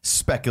of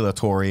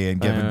speculatory, and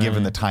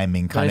given the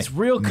timing, kind of it's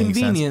real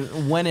convenient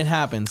when it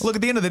happens. Look,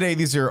 at the end of the day,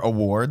 these are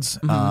awards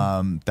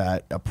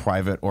that a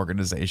private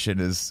organization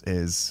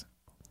is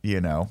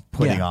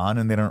putting on,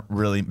 and they don't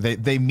really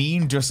they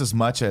mean just as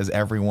much as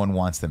everyone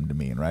wants them to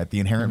mean, right? The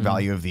inherent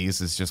value of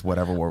these is just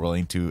whatever we're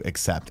willing to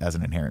accept as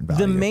an inherent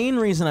value. The main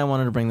reason I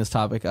wanted to bring this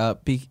topic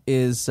up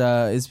is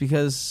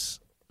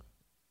because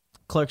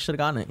Clerks should have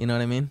gotten it. You know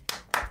what I mean?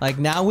 Like,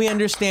 now we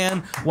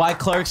understand why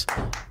Clerks,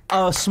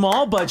 a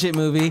small budget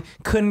movie,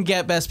 couldn't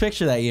get Best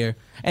Picture that year.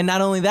 And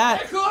not only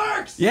that...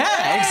 Clerks!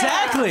 Yeah,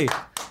 exactly.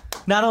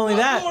 Not only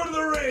that... Lord of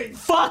the Rings!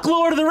 Fuck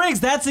Lord of the Rings.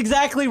 That's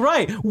exactly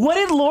right. What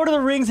did Lord of the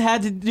Rings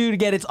had to do to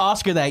get its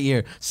Oscar that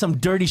year? Some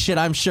dirty shit,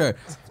 I'm sure.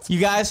 You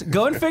guys,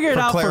 go and figure it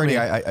out clarity, for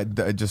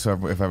me. I just so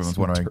if everyone's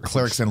wondering,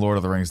 Clerks and Lord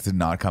of the Rings did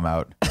not come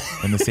out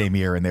in the same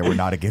year, and they were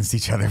not against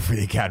each other for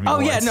the Academy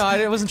Awards. Yeah, no,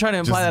 I wasn't trying to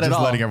imply that at all.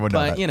 Just letting everyone know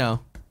But, that. you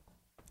know,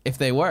 if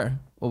they were,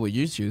 what would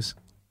you choose?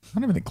 I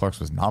don't even think Clerks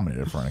was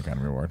nominated for an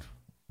Academy Award,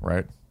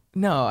 right?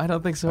 No, I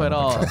don't think so at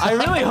all. I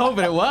really hope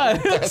it was.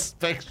 Best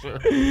Picture.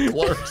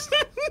 Clerks.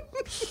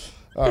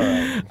 All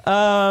right.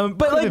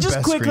 But like, just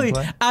best quickly,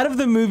 screenplay? out of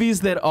the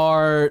movies that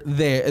are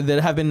there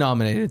that have been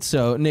nominated.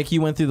 So Nick,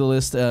 you went through the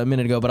list a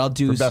minute ago, but I'll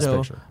do For Best so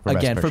Picture.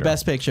 again for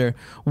Best Picture.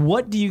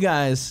 What do you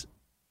guys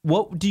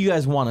want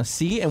to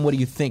see, and what do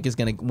you think is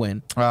going to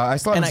win? I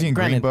still haven't seen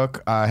Green granted-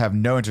 Book. I have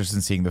no interest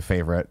in seeing The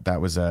Favorite.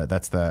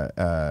 That's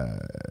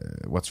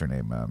the what's her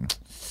name?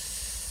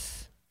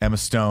 Emma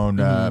Stone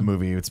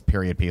movie. It's a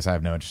period piece. I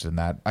have no interest in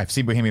that. I've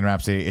seen Bohemian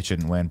Rhapsody. It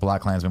shouldn't win.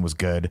 Black Klansman was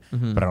good,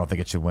 but I don't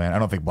think it should win. I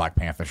don't think Black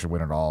Panther should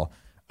win at all.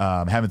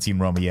 Haven't seen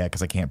Roma yet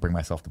because I can't bring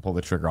myself to pull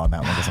the trigger on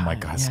that one because I'm like,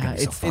 God, it's gonna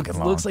be so fucking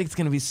long. It looks like it's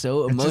going to be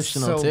so It's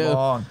emotional just so too.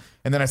 long.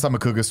 And then I saw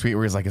Makuga's tweet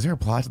where he's like, "Is there a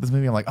plot to this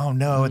movie?" I'm like, "Oh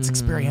no, it's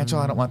experiential.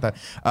 I don't want that."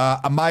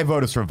 My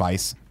vote is for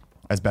Vice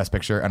as Best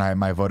Picture, and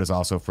my vote is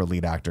also for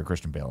lead actor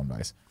Christian Bale in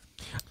Vice.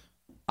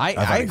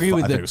 I agree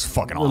with I thought it was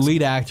fucking awesome.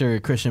 lead actor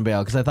Christian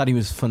Bale because I thought he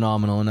was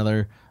phenomenal.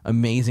 Another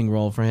amazing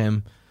role for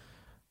him.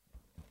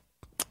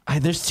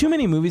 There's too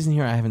many movies in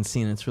here I haven't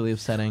seen. It's really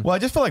upsetting. Well, I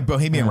just feel like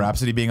Bohemian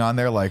Rhapsody being on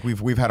there. Like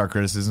we've had our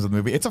criticisms of the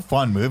movie. It's a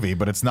fun movie,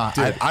 but it's not.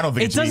 I don't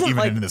think it should be doesn't, even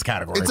like- in this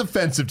category. It's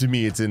offensive to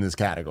me. It's in this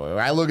category.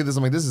 I look at this.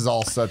 I'm like, this is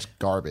all such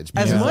garbage.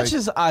 As Because, much like,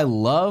 as I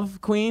love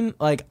Queen,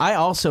 like I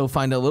also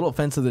find it a little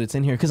offensive that it's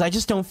in here because I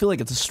just don't feel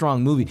like it's a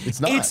strong movie. It's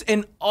not. It's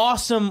an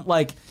awesome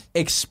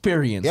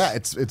experience. yeah,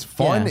 it's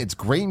fun. Yeah. It's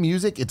great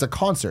music. It's a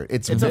concert.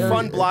 It's It's very, a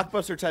fun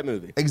blockbuster type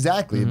movie.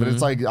 Exactly, but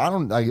it's like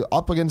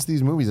up against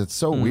these movies. It's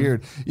so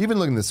weird. Even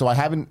looking at this, so I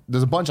haven't.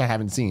 There's a bunch I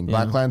haven't seen.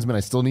 Black Klansman.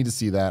 I still need to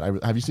see that.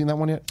 Have you seen that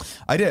one yet?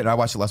 I did. I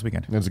watched it last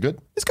weekend. Is it good?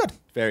 It's good.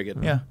 Very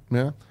good. Yeah,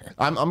 Yeah,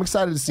 I'm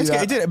excited to see it's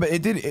that.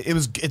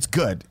 good. It's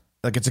good.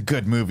 Like it's a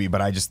good movie,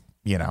 but I just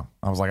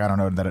I was like, I don't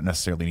know that it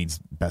necessarily needs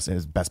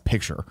best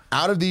picture.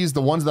 Out of these,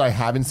 the ones that I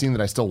haven't seen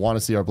that I still want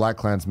to see are Black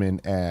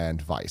Klansman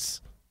and Vice.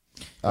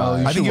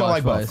 I think you'll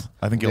like both. Vice.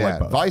 I think you'll like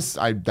both. Vice.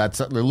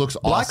 It looks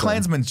Black awesome.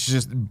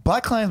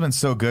 Black Klansman's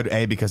so good,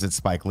 A, because it's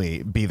Spike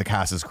Lee, B, the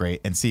cast is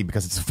great, and C,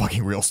 because it's a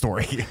fucking real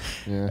story.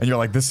 And you're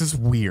like, this is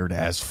weird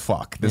as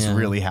fuck. This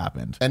really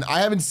happened. And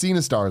I haven't seen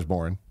A Star Is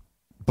Born,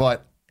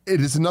 but it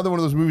is another one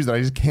of those movies that I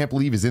just can't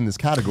believe is in this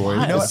category.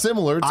 It's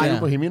similar to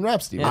Bohemian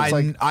Rhapsody. Yeah. It's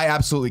like, I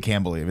absolutely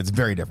can believe it's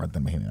very different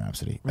than Bohemian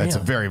Rhapsody. It's a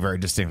very, very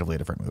distinctively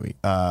different movie.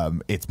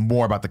 It's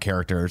more about the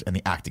characters, and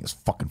the acting is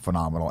fucking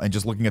phenomenal. And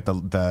just looking at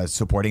the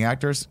supporting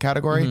actors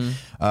category,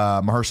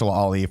 Mahershala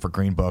Ali for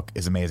Green Book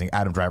is amazing.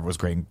 Adam Driver was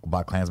great in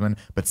Black Klansman,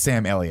 but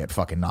Sam Elliott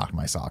fucking knocked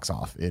my socks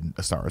off in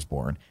A Star Is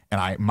Born.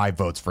 And my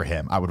vote's for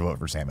him. I would vote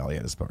for Sam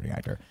Elliott as supporting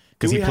actor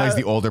because he plays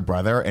the older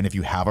brother. And if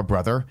you have a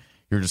brother,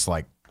 you're just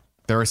like.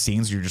 There are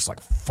scenes you're just like,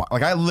 fuck.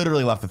 Like I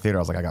literally left the theater.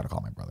 I was like, I gotta call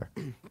my brother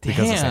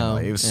because of Sam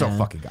Elliott. It was so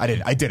fucking. I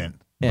didn't.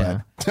 Yeah.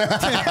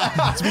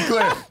 to be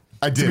clear,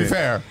 I did. To be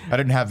fair, I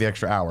didn't have the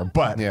extra hour,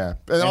 but Yeah,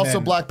 and also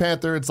Black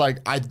Panther. It's like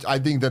I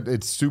think that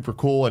it's super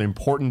cool and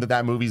important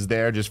that movie's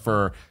there just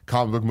for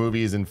comic book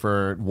movies and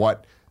for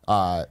what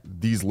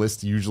these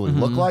lists usually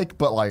look like.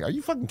 But like, are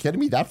you fucking kidding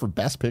me? That for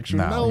Best Picture?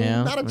 No,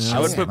 Yeah. not a chance. I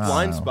would put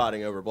Blind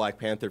Spotting over Black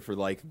Panther for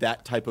like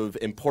that type of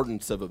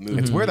importance of a movie.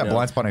 it's weird that you know?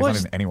 Blind Spotting is not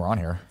even anywhere on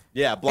here.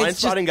 Yeah, Blind It's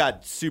just- Spotting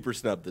got super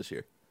snubbed this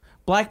year.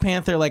 Black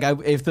Panther,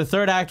 if the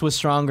third act was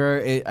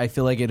stronger, I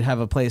feel like it'd have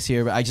a place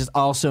here. But I just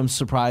also am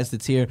surprised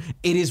it's here.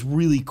 It is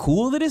really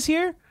cool that it's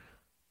here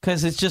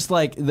because it's just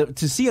like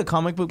to see a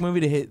comic book movie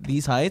to hit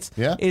these heights.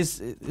 Yeah. It's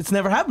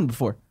never happened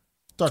before.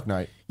 Dark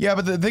Knight. Yeah,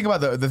 but the thing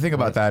about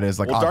that is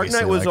like, Well, Dark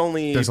obviously, Knight was like,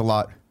 only- there's a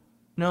lot.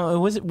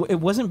 No, it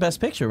wasn't Best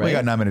Picture, right? We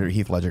got nominated.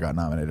 Heath Ledger got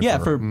nominated. Yeah,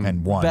 for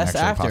and won Best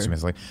actually Actor.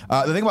 posthumously.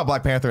 The thing about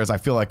Black Panther is I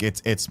feel like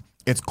its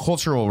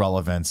cultural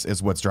relevance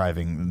is what's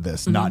driving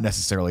this, not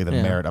necessarily the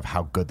merit of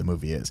how good the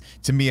movie is.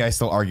 To me, I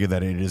still argue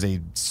that it is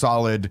a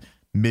solid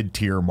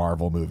mid-tier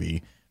Marvel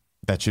movie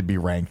that should be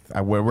ranked.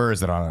 Where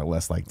is it on our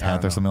list? Like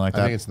 10th or something like I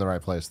that? think it's in the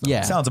right place. Though.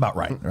 Yeah. Sounds about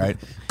right, right?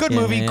 Good Yeah,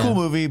 movie, yeah, cool yeah.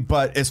 movie,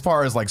 but as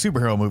far as like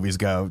superhero movies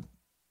go,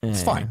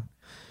 it's fine.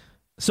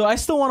 So I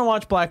still want to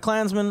watch Black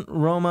Klansman,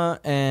 Roma,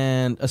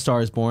 and A Star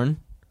Is Born.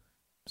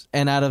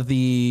 And out of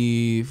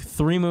the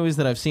 3 movies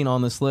that I've seen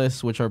on this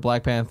list, which are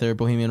Black Panther,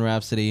 Bohemian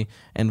Rhapsody,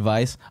 and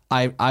Vice,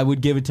 I would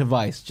give it to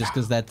Vice just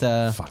because that.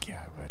 Fuck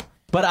yeah, I would.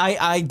 But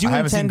I do I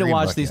haven't seen intend to Green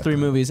watch Book these yet, 3 though.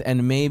 movies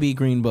and maybe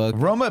Green Book.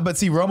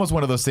 Roma's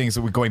one of those things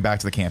that we're going back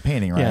to the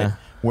campaigning, right? Yeah.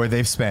 Where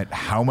they've spent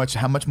how much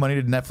money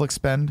did Netflix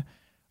spend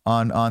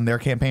on their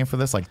campaign for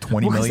this, like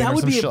 20 million that or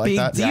would some be a shit big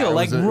like that. deal. Yeah,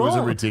 like, it was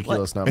a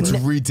ridiculous number. It's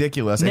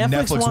ridiculous. And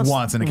Netflix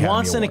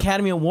wants an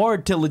Academy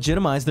Award to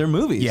legitimize their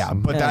movies. Yeah,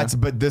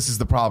 but this is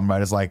the problem,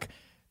 right? It's like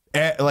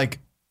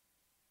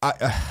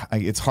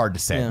it's hard to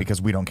say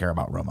because we don't care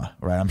about Roma,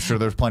 right? I'm sure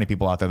there's plenty of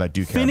people out there that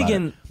do care.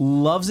 Finnegan about it.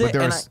 loves it.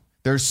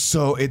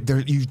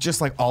 But you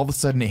just like all of a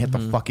sudden it hit the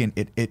fucking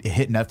it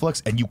hit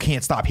Netflix and you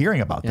can't stop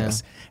hearing about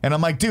this. And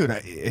I'm like, dude,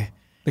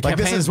 the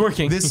campaign is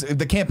working.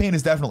 The campaign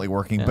is definitely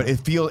working, but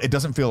it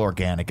doesn't feel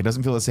organic. It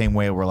doesn't feel the same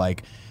way where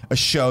like a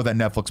show that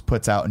Netflix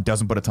puts out and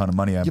doesn't put a ton of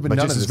money on, but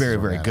just is very,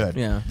 very good.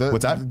 Yeah.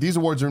 What's that? These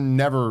awards are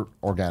never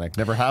organic.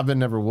 Never have been,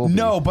 never will be.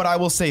 No, but I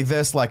will say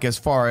this, like as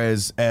far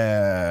as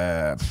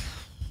I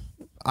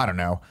don't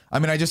know. I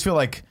mean, I just feel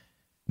like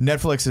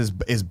Netflix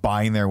is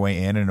buying their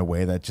way in a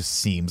way that just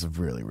seems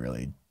really,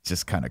 really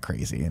just kind of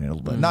crazy, and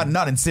it'll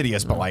not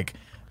insidious, but like.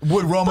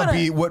 Would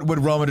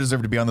Roma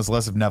deserve to be on this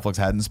list if Netflix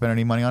hadn't spent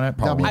any money on it?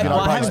 Probably. I'd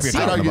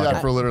argue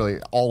that for literally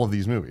all of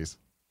these movies.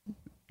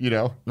 You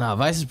know? No,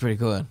 Vice is pretty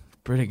good.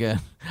 Pretty good.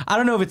 I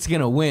don't know if it's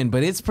going to win,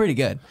 but it's pretty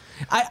good.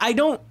 I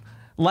don't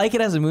like it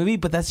as a movie,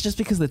 but that's just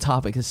because the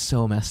topic is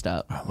so messed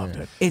up. I loved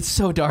it. It's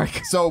so dark.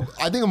 So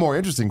I think a more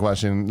interesting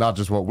question, not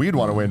just what we'd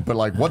want to win, but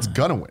like what's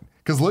going to win?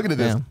 Because looking at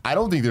this, I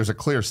don't think there's a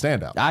clear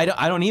standout. I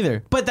don't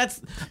either. But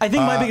I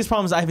think my biggest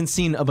problem is I haven't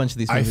seen a bunch of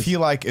these movies. I feel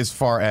like as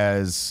far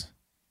as...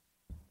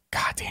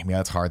 God damn, yeah,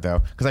 that's hard though,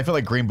 because I feel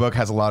like Green Book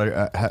has a lot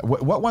of.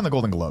 What won the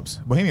Golden Globes?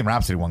 Bohemian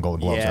Rhapsody won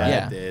Golden Globes, right?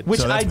 Yeah, it did. Which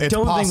I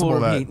don't think will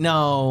repeat.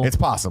 No, it's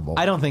possible.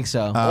 I don't think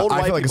so.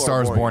 I feel like A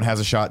Star Is Born has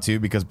a shot too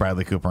because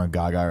Bradley Cooper and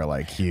Gaga are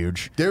like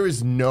huge. There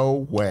is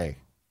no way.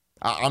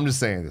 I'm just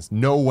saying this.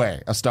 No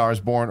way A Star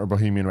Is Born or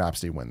Bohemian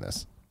Rhapsody win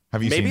this.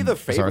 Have you Maybe seen the A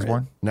Star Is favorite?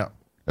 Born? No.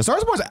 A Star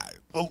Is Born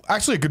is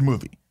actually a good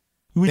movie.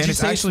 Would you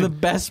say it's the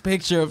best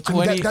picture of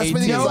 2018? That's the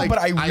thing, No, like, but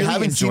I really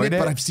haven't seen enjoyed it,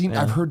 it. but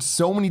I've heard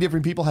so many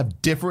different people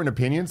have different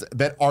opinions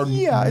that are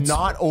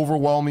not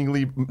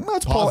overwhelmingly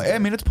positive. I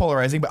mean, it's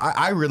polarizing, but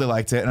I really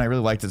liked it, and I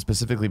really liked it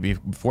specifically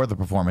for the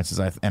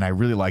performances, and I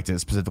really liked it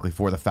specifically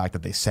for the fact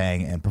that they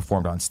sang and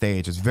performed on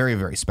stage. It's very,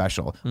 very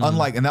special.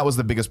 Unlike, and that was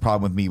the biggest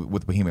problem with me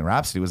with Bohemian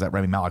Rhapsody was that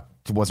Rami Malek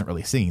wasn't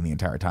really singing the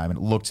entire time, and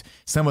it looked,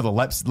 some of the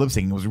lip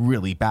syncing was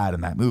really bad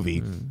in that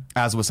movie,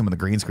 as was some of the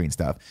green screen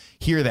stuff.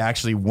 Here, they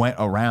actually went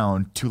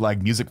around to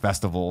like music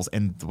festivals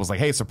and was like,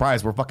 hey,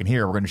 surprise, we're fucking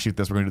here, we're going to shoot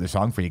this, we're going to do the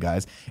song for you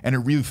guys,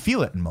 and really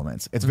feel it in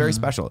moments. It's very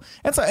special,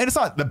 and it's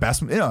not the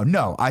best,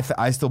 no,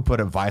 I still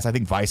put it Vice. I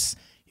think Vice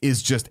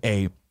is just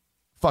a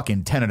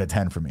fucking 10 out of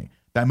 10 for me.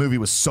 That movie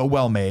was so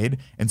well made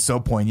and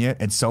so poignant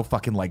and so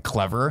fucking like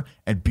clever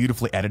and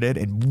beautifully edited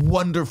and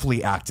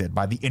wonderfully acted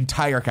by the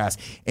entire cast.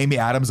 Amy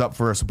Adams up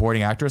for a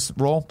supporting actress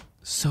role,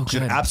 so good.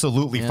 should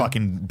absolutely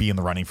fucking be in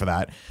the running for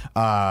that.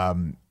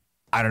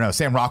 I don't know.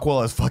 Sam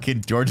Rockwell as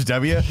fucking George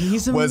W.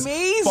 He's was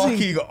amazing.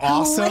 fucking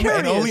awesome, Hilarious.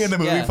 and only in the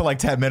movie for like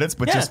 10 minutes,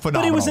 but just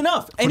phenomenal. But it was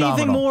enough. Phenomenal.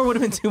 Anything more would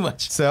have been too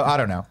much. So I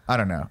don't know. I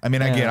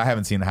mean, again, I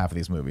haven't seen half of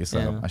these movies,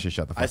 so I should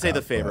shut the fuck up. I say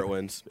the favorite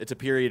wins. It's a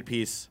period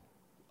piece.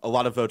 A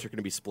lot of votes are going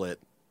to be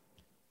split.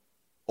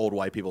 Old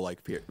white people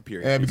like period.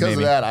 And because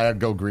of that, I'd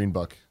go Green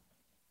Book.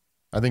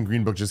 I think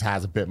Green Book just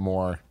has a bit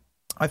more.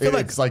 I feel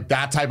like it's like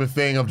that type of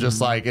thing of just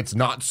like it's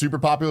not super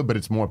popular, but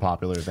it's more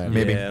popular than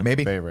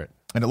maybe favorite.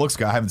 And it looks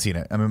good. I haven't seen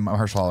it. I mean,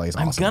 Mahershala Ali is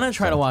awesome. I'm gonna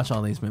try to watch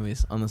all these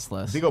movies on this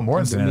list. Viggo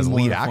Mortensen is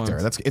lead actor.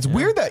 It's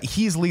weird that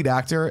he's lead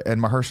actor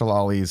and Mahershala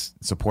Ali's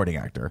supporting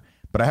actor.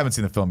 But I haven't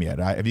seen the film yet.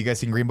 Have you guys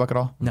seen Green Book at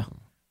all? No.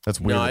 That's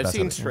weird. No,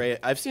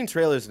 I've seen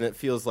trailers and it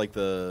feels like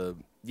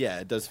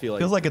it does feel like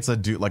feels like it's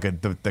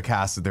the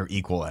cast, they're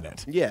equal in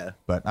it. Yeah,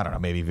 but I don't know.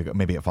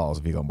 Maybe it follows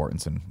Viggo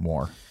Mortensen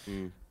more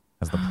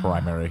as the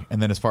primary.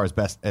 And then as far as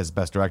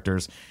best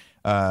directors,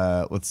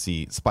 let's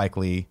see: Spike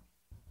Lee,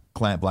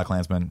 Black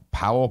Klansman,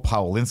 Powell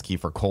Pawlinsky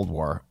for Cold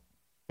War.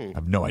 I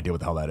have no idea what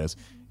the hell that is.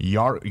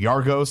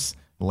 Yargos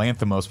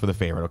Lanthimos for The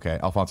Favorite. Okay,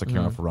 Alfonso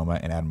Cuarón for Roma,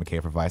 and Adam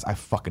McKay for Vice. I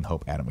fucking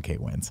hope Adam McKay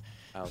wins.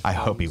 I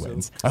hope he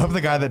wins. I hope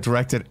the guy that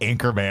directed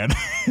Anchorman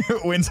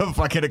wins a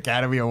fucking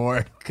Academy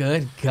Award.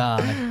 Good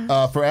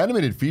God. For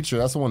animated feature,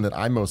 that's the one that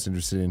I'm most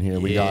interested in here.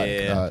 We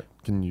got.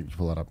 Can you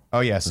pull that up? Oh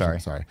yeah, sorry.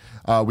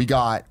 We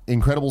got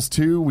Incredibles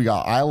 2. We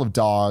got Isle of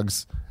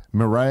Dogs,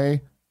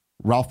 Mireille,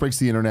 Ralph Breaks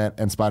the Internet,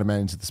 and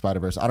Spider-Man Into the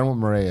Spider-Verse. I don't know what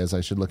Mireille is.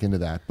 I should look into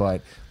that.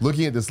 But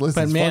looking at this list,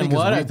 it's funny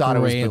because we thought it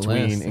was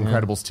between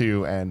Incredibles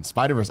 2 and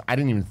Spider-Verse. I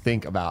didn't even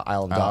think about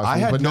Isle of Dogs. I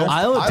had no.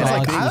 Isle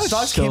of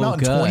Dogs came out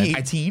in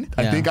 2018.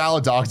 I think Isle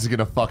of Dogs is going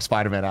to fuck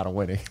Spider-Man out of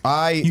winning.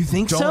 You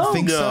think so? Don't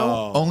think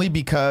so. Only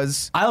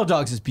because Isle of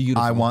Dogs is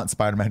beautiful. I want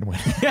Spider-Man to win.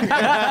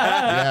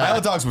 Isle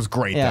of Dogs was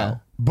great though,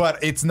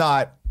 but it's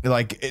not.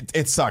 Like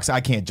it sucks.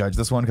 I can't judge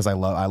this one because I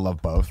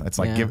love both. It's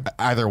like give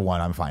either one,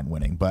 I'm fine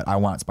winning, but I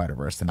want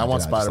Spider-Verse to. I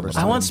want Spider-Verse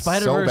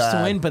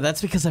to win, but that's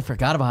because I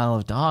forgot about Isle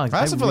of Dogs. I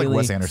also feel like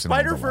Wes Anderson.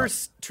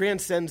 Spider-Verse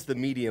transcends the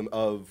medium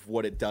of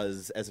what it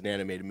does as an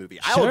animated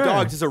movie. Isle of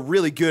Dogs is a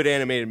really good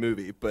animated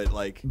movie, but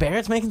like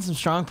Barrett's making some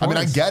strong points. I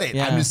mean, I get it.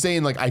 I'm just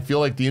saying, like, I feel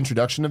like the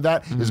introduction of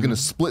that is going to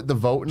split the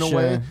vote in a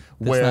way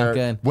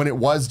where when it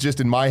was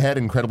just in my head,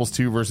 Incredibles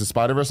 2 versus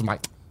Spider-Verse, I'm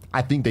like,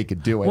 I think they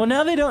could do it. Well,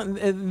 now they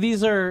don't.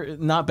 These are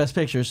not Best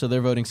Picture, so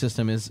their voting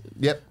system is.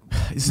 Yep.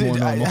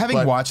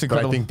 Having watched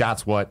but I think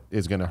that's what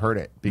is going to hurt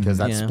it because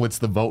that splits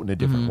the vote in a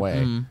different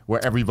way,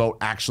 where every vote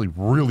actually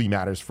really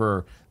matters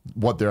for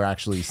what they're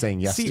actually saying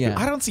yes to.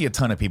 I don't see a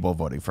ton of people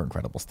voting for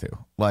Incredibles 2.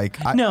 I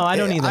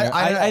don't either.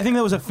 I think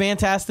that was a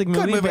fantastic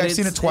movie. But I've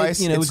seen it twice.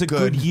 It was a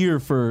good year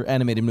for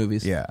animated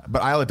movies. Yeah,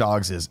 but Isle of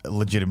Dogs is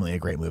legitimately a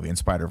great movie, and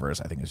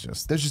Spider-Verse I think is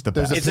just the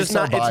best. It's just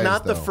not. It's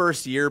not the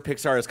first year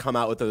Pixar has come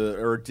out with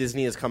or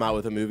Disney has come out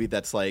with a movie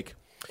that's like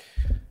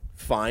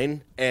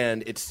fine,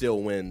 and it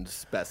still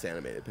wins Best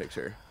Animated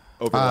Picture.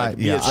 Over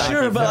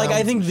sure, but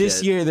I think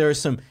this year there are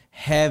some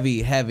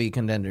heavy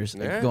contenders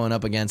going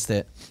up against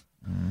it.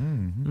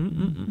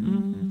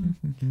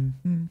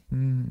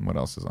 What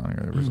else is on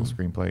here? Original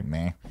screenplay?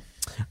 Nah.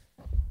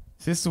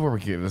 See, this is where we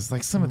get. It's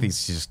like some of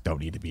these just don't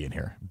need to be in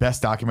here.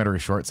 Best documentary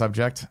short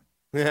subject.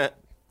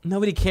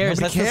 Nobody cares.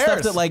 That's the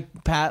stuff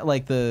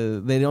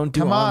that they don't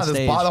do. Come on,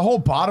 stage. The whole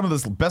bottom of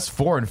this best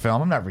foreign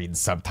film. I'm not reading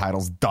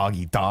subtitles.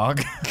 Doggy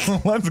dog.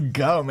 Let's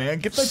go, man.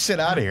 Get that shit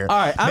out of here. All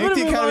right, make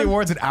the Academy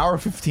Awards an hour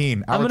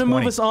 15. I'm going to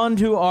move us on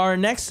to our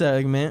next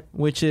segment,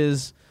 which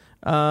is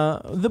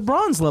the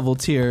bronze level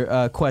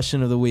tier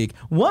question of the week.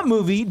 What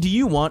movie do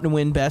you want to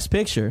win Best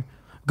Picture?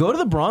 Go to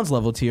the bronze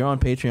level tier on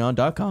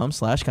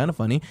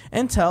patreon.com/kindafunny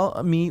and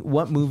tell me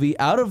what movie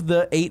out of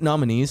the 8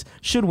 nominees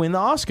should win the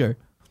Oscar.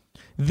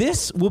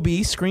 This will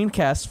be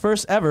Screencast's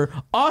first ever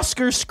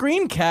Oscar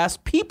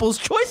Screencast People's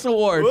Choice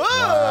Award.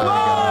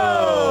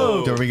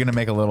 Whoa! Are we gonna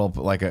make a little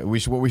what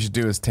we should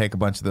do is take a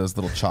bunch of those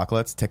little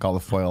chocolates, take all the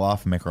foil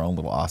off, and make our own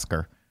little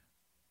Oscar.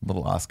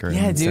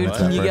 Yeah, dude.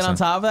 Can you get on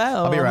top of that?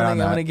 I'll be right on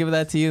that. I'm gonna give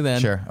that to you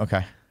then. Sure.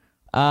 Okay.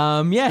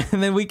 And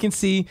then we can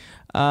see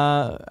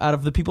out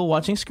of the people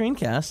watching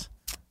Screencast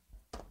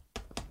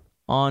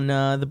on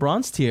the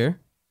bronze tier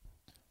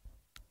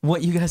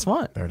what you guys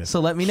want. There it is. So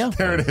let me know.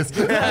 There it is.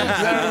 We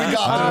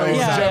got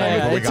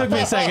it. It took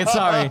me a second.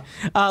 Sorry.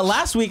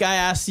 Last week I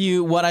asked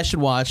you what I should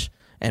watch,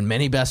 and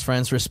many best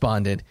friends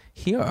responded.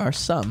 Here are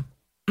some.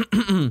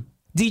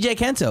 DJ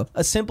Kento,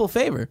 A Simple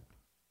Favor,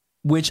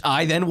 which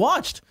I then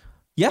watched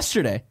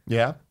yesterday.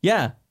 Yeah.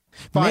 Yeah.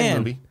 Fine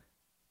movie.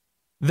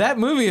 That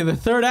movie in the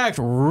third act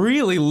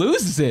really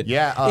loses it.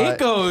 Yeah. It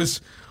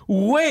goes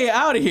way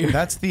out of here.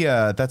 That's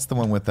the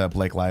one with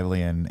Blake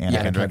Lively and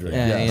Anna Kendrick.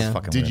 Yeah.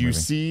 Did you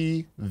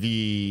see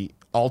the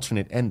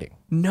alternate ending?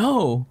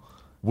 No.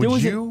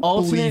 Would you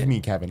believe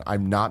me, Kevin?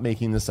 I'm not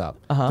making this up.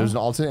 There's an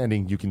alternate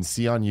ending you can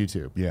see on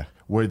YouTube. Yeah.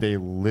 Where they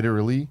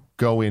literally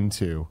go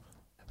into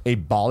a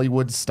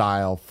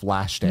Bollywood-style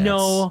flash dance.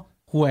 No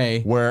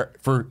way. Where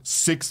for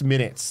 6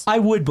 minutes, I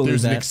would believe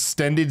there's that. an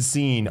extended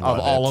scene of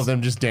all of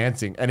them just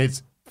dancing, and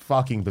it's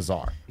fucking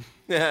bizarre.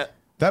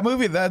 That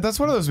movie, that's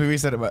one of those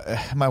movies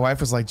that my wife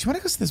was like, do you want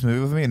to go see this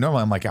movie with me? And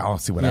normally I'm like, I'll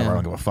see whatever. I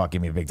don't give a fuck.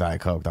 Give me a big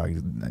Diet Coke. Dog,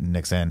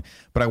 nix in.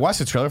 But I watched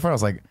the trailer for it. I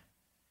was like,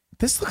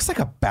 this looks like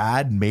a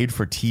bad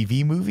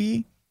made-for-TV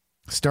movie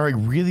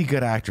starring really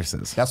good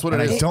actresses. That's what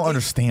it is. I don't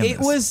understand this. It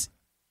was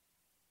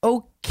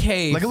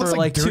okay. Like, it looks for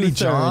like Dirty 2/3.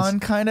 John,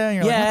 kind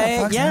of.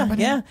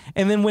 Yeah.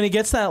 And then when it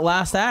gets to that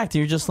last act,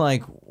 you're just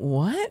like,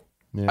 what?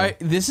 Yeah.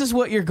 This is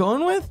what you're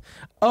going with?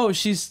 Oh,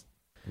 she's...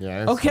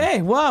 Yeah.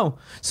 Okay, wow.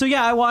 So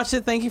yeah, I watched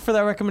it. Thank you for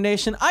that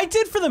recommendation. I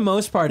did for the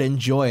most part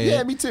enjoy it.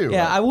 Yeah, me too.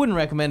 Yeah, I wouldn't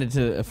recommend it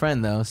to a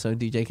friend though. So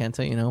DJ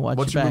Kenta, watch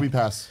What's your your back. movie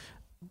pass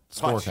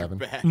score,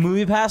 Kevin?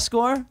 Movie pass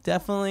score?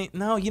 Definitely.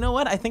 No, you know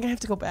what? I think I have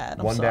to go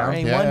bad. I'm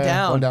sorry. Down?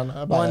 Yeah, One down.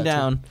 One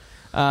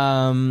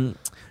down.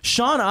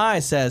 Sean I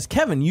says,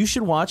 Kevin, you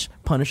should watch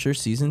Punisher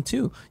Season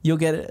 2. You'll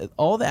get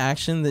all the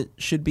action that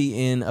should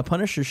be in a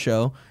Punisher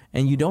show,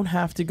 and you don't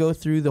have to go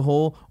through the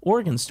whole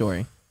origin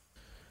story.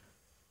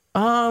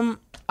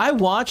 I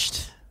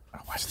watched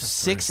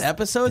 6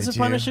 episodes of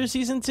Punisher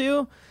Season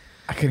 2.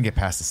 I couldn't get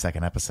past the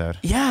second episode.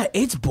 Yeah,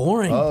 it's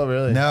boring. Oh,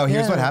 really? No,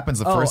 here's what happens.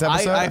 The first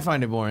episode. I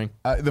find it boring.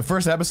 The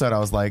first episode, I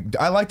was like,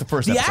 I like the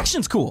first episode. The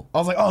action's cool. I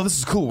was like, oh, this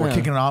is cool. We're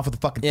kicking it off with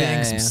the fucking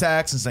thing, some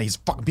sex, and he's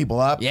fucking people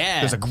up. Yeah.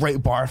 There's a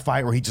great bar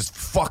fight where he just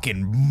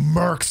fucking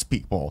murks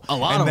people. A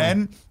lot and of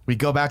then we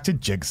go back to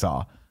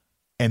Jigsaw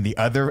and the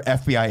other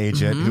FBI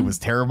agent who was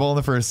terrible in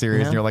the first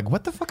series. And you're like,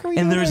 what the fuck are we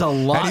doing? And there's a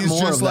lot and he's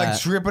more just of like that.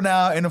 tripping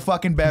out in a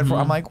fucking bed.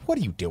 I'm like, what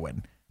are you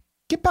doing?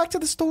 Get back to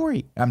the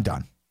story. I'm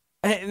done.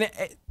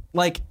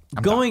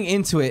 Going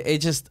into it, it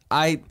just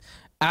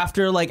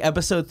after like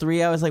episode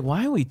 3, I was like,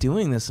 why are we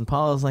doing this? And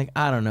Paula was like,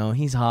 I don't know,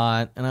 he's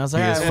hot. And I was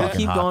like, all right, we'll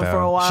keep going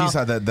for a while. She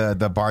saw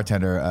the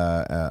bartender,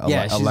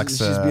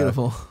 Alexa. She's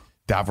beautiful.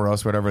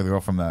 Davros, whatever, the girl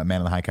from the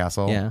Man in the High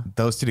Castle. Yeah.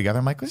 Those two together.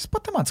 I'm like, let's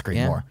put them on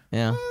screen more.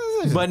 Yeah.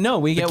 But no,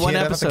 we get one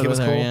episode with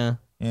her. Cool. Yeah.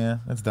 Yeah,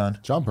 that's done.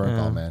 John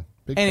Bernthal, man.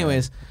 Big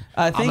Anyways,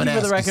 thank you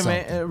for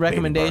the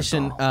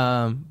recommendation.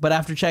 Baby But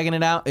after checking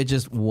it out, it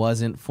just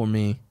wasn't for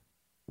me.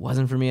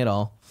 Wasn't for me at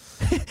all.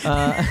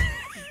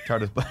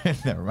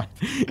 Never mind.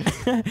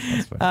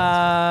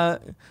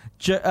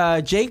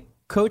 Jake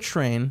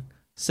Coachrain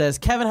says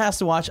Kevin has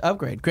to watch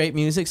Upgrade. Great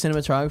music,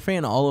 cinematography,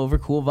 and all over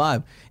cool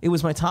vibe. It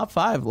was my top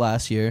 5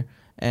 last year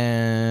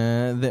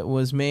and that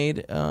was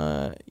made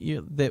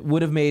that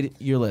would have made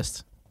your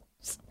list?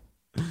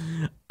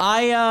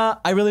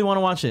 I really want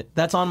to watch it.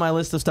 That's on my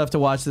list of stuff to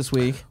watch this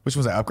week. Which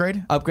was it?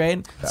 Upgrade?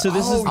 So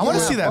this is. I want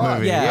to see that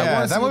movie.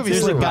 Yeah, that movie.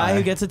 There's a guy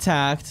who gets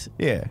attacked.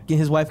 Yeah.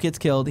 His wife gets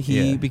killed.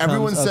 He becomes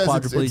Everyone a says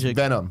quadriplegic. it's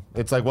Venom.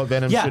 It's like what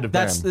Venom should have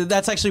been.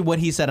 That's actually what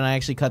he said, and I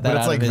actually cut that But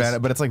it's out like of his.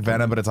 Venom, but it's like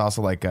Venom, but it's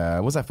also like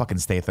what was that fucking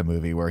Statham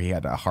movie where he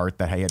had a heart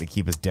that he had to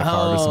keep his dick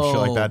hard or some shit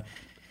like that?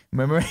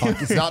 Remember?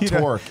 It's not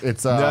Torque.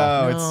 It's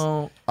no,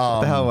 it's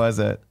what the hell was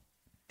it?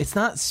 It's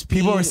not Speed.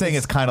 People were saying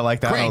it's kind of like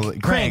that.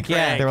 Crank,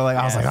 yeah. They were like,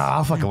 I was like, oh,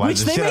 I'll fucking watch Which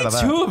the they shit made out of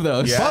that. two of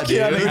those. Yeah, Fuck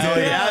yeah, they did.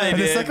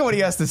 And the second one, he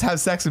has to have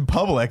sex in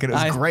public, and it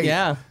was great.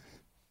 Yeah. It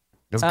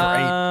was great.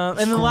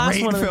 And the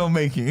last one,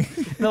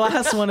 filmmaking. The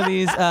last one of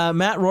these,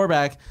 Matt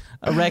Rohrback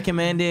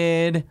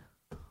recommended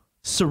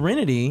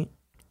Serenity,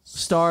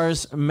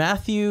 stars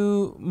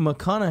Matthew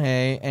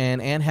McConaughey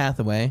and Anne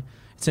Hathaway.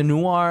 It's a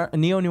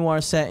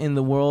neo-noir set in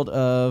the world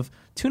of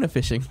tuna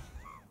fishing.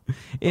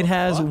 It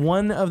has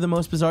one of the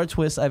most bizarre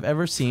twists I've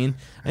ever seen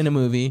in a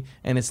movie,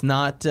 and it's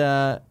not.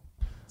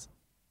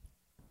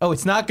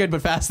 It's not good,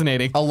 but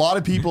fascinating. A lot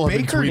of people have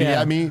been tweeting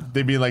at me.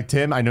 They'd be like,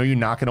 Tim, I know you're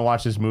not going to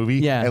watch this movie.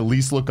 Yeah. At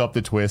least look up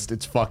the twist.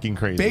 It's fucking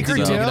crazy. Baker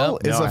Did you look it Dill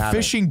up? is No, I a haven't.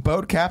 fishing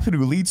boat captain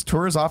who leads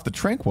tours off the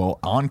tranquil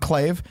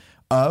enclave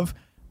of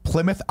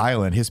Plymouth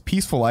Island. His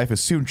peaceful life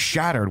is soon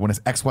shattered when his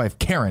ex-wife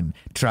Karen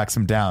tracks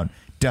him down.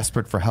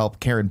 Desperate for help,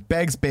 Karen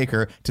begs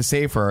Baker to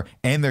save her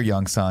and their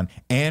young son,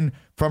 and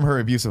from her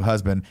abusive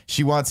husband.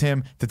 She wants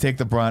him to take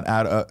the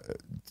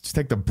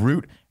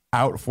brute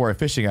out for a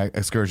fishing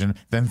excursion,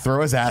 then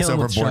throw his ass Kill him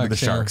with overboard to the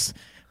sharks, sharks.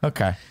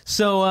 Okay.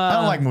 So I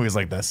don't like movies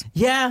like this.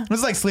 Yeah,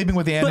 It's like Sleeping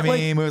with the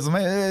Enemy. Movies.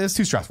 It's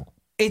too stressful.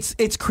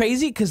 it's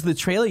crazy because the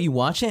trailer, you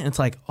watch it and it's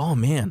like, oh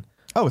man,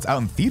 Oh, it's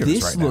out in theaters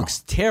this right now. looks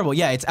terrible.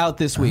 Yeah, it's out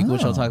this week,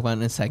 which I'll talk about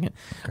in a second.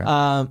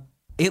 Okay.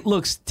 It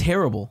looks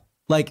terrible.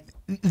 Like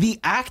the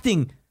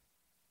acting,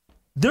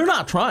 they're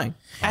not trying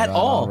at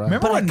all. right.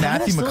 Remember But when I kinda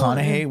Matthew still-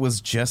 McConaughey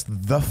was just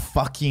the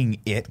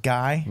fucking it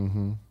guy?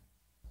 Mm-hmm.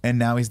 And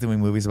now he's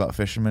doing movies about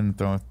fishermen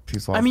throwing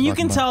people off. I mean, you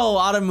fucking can boat. tell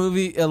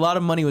a lot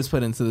of money was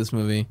put into this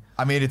movie.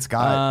 I mean, it's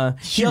got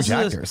He huge also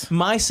says, actors.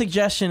 my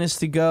suggestion is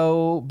to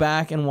go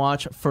back and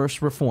watch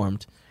First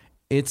Reformed.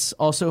 It's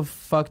also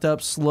fucked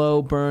up,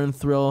 slow burn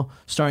thrill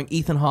starring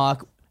Ethan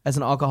Hawke as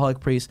an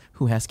alcoholic priest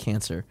who has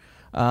cancer.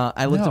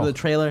 I looked No. up the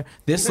trailer.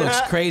 This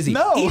looks crazy.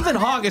 No. Ethan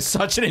Hawke is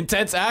such an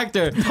intense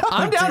actor.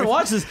 I'm down to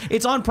watch this.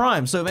 It's on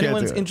Prime, so if Can't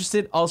anyone's do it.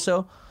 interested,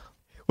 also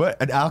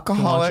What, an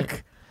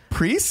alcoholic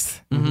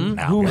priest? who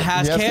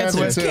has He has cancer.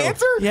 cancer, too.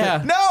 Cancer?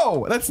 Yeah.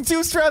 No, that's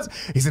too stressful.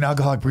 He's an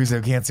alcoholic priest who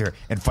has cancer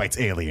and fights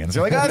aliens.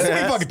 You're like, that's too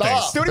many fucking things.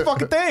 Stop. Too many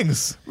fucking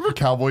things. Remember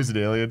Cowboys and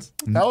Aliens?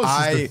 That was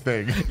just a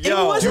thing. It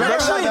Do wasn't you remember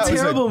actually that a was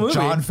terrible movie.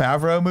 John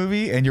Favreau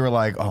movie, and you were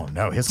like, "Oh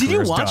no, his Did you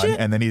career's watch done." it?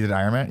 And then he did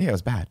Iron Man. Yeah, it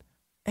was bad.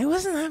 It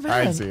wasn't that bad.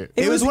 I didn't see it.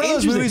 It was one of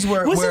those interesting. movies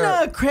where-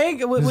 wasn't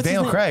Craig? What's his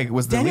Daniel name? Craig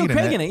was the Daniel lead in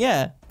Craig it. in it.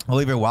 Yeah.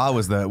 Olivia Wilde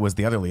was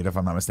the other lead, if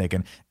I'm not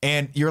mistaken.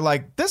 And you're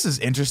like, "This is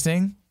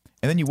interesting,"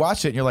 and then you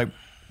watch it, and you're like,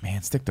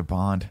 "Man, stick to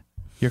Bond.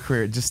 Your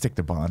career, just stick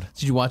to Bond."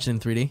 Did you watch it in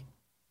 3D?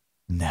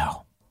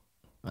 No.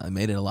 It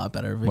made it a lot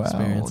better of an Well,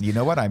 experience. you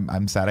know what?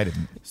 I'm sad I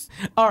didn't.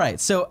 All right,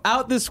 so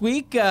out this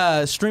week,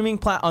 on streaming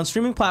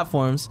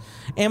platforms,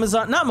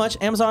 Amazon, not much.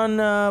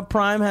 Amazon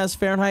Prime has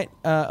Fahrenheit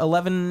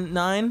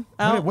 11/9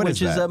 out, What is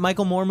which is that? a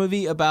Michael Moore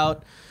movie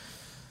about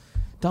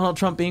Donald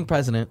Trump being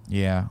president.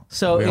 Yeah.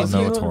 So we all if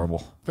know you- it's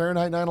horrible.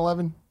 Fahrenheit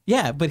 9/11?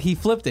 Yeah, but he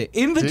flipped it.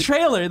 In the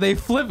trailer, they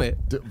flip it.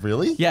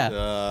 Really?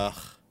 Yeah.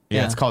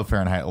 Yeah, it's called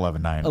Fahrenheit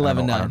 11/9.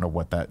 11/9. I don't know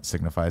what that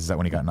signifies. Is that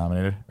when he got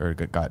nominated or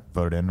got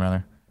voted in?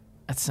 Rather,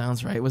 That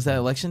sounds right. Was that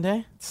election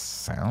day?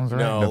 sounds right.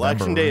 No, November.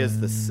 election day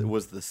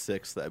was the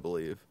 6th, I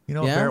believe. You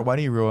know, Yeah? Barrett, why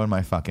do you ruin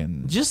my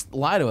fucking? Just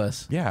lie to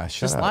us. Yeah, shut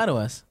Just up. lie to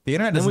us. The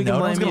internet Then doesn't we can know.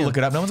 No one's blame going to you. look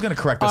it up. No one's going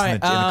to correct us All in,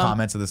 right, the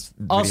comments of this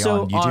video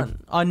Also on YouTube.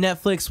 on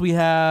Netflix, we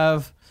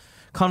have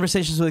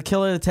Conversations with a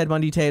Killer, the Ted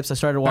Bundy tapes. I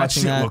started That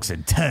watching shit that. looks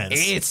intense.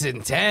 It's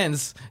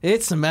intense.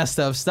 It's some messed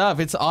up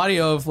stuff. It's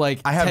audio of like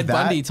I have Ted that,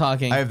 Bundy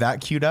talking. I have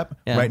that queued up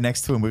Yeah. right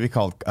next to a movie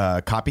called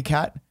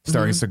Copycat,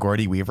 starring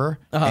Sigourney Weaver.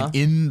 Uh-huh. And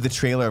in the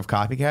trailer of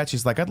Copycat,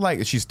 she's like,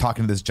 she's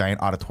talking to this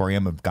giant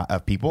auditorium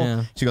of people.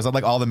 Yeah. She goes, I'd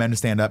like all the men to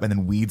stand up, and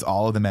then weeds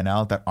all of the men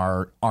out that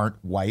aren't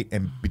white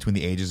and between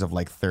the ages of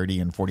like 30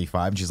 and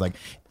 45. And she's like,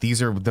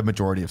 these are the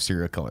majority of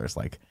serial killers.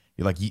 Like,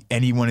 you're like,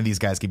 any one of these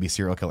guys could be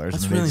serial killers.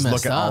 That's and then really they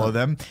just look messed at all up. of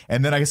them.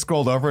 And then I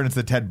scrolled over and it's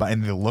the Ted Bundy,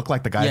 and they look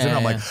like the guys Yeah, in it.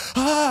 I'm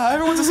yeah. like,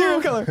 everyone's a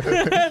serial killer.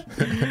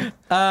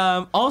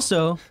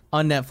 Also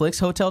on Netflix,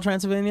 Hotel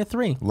Transylvania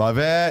 3. Love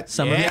it.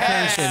 Summer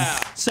vacation.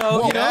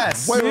 So, you know,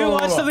 yes. maybe Wait,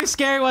 watch wait. something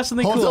scary, watch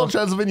something Hotel cool.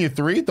 Transylvania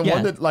 3? The Yeah.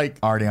 one that, like,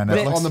 Already on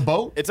Netflix. on the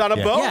boat? It's on a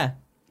Yeah. boat? Yeah.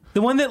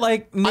 The one that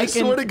like Nick I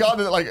swear to and, God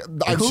that, like,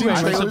 I've Cool seen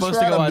Ranch we're trailers supposed for to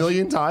that go a watch.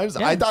 million times.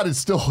 Yeah. I thought it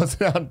still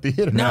wasn't out in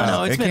theaters.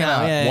 No, it's it been came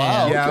out. Yeah,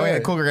 Wow. yeah. Yeah, Okay.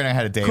 Cool Gregor and I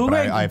had a date, Cool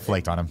but Greg- I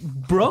flaked on him.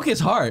 Broke his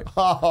heart.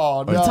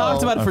 Oh, no. We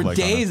talked about it I for flaked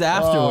on days him.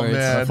 afterwards.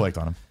 man. I flaked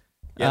on him.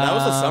 Yeah, that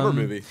was a summer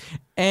movie.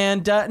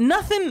 And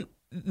nothing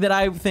that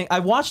I think I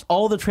watched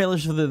all the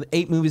trailers for the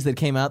 8 movies that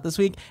came out this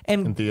week,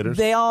 and in theaters.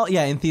 They all,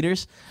 in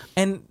theaters,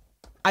 and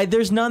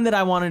there's none that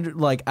I wanted to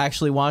like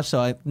actually watch,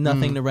 so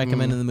nothing to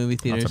recommend in the movie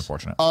theaters. That's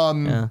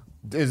unfortunate.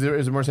 Is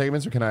there more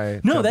segments, or can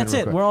I? No, that's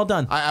it. We're all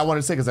done. I want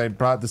to say, because I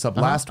brought this up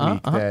last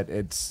week,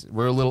 that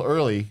we're a little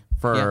early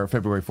for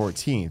February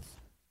 14th,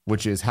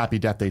 which is Happy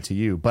Death Day to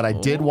You. But I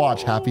did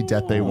watch Happy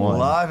Death Day 1.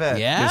 Love it.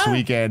 Yeah. This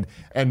weekend,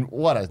 and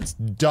what a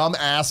dumb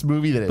ass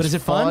movie that is. But is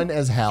it fun?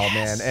 As hell,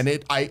 man.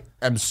 And I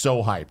am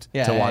so hyped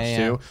to watch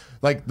 2.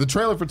 Like the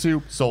trailer for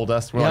 2 sold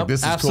us. We're like,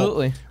 this is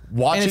absolutely cool.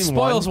 Watching and it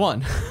spoils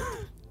 1.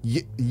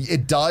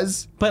 It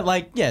does, but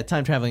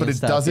time traveling. But and it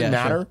stuff. doesn't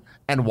matter. Sure.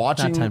 And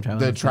watching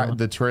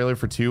the trailer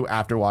for 2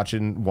 after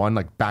watching 1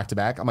 like back to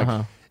back, I'm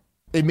like,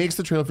 it makes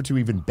the trailer for 2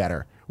 even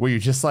better. Where you're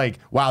just like,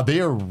 wow,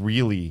 they are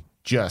really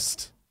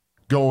just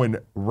going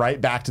right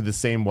back to the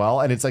same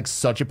well, and it's like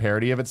such a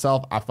parody of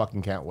itself. I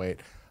fucking can't wait.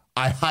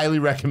 I highly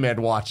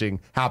recommend watching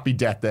Happy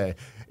Death Day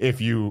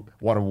if you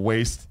want to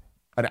waste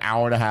an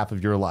hour and a half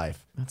of your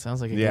life. That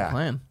sounds like a good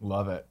plan.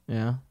 Love it.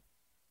 Yeah.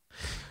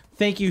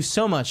 Thank you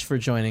so much for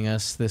joining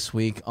us this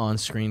week on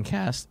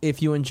Screencast.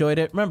 If you enjoyed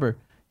it, remember,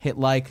 hit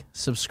like,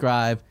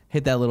 subscribe,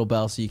 hit that little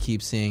bell so you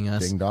keep seeing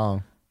us. Ding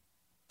dong.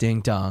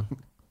 Ding dong.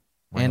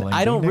 And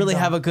I don't really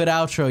have a good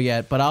outro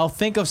yet, but I'll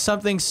think of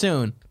something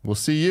soon. We'll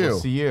see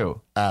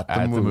you at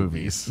the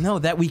movies. No,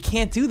 that we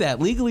can't do that.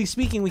 Legally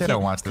speaking, we They can't.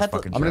 don't watch this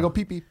fucking show. I'm going to go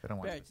pee-pee. They don't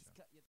watch this.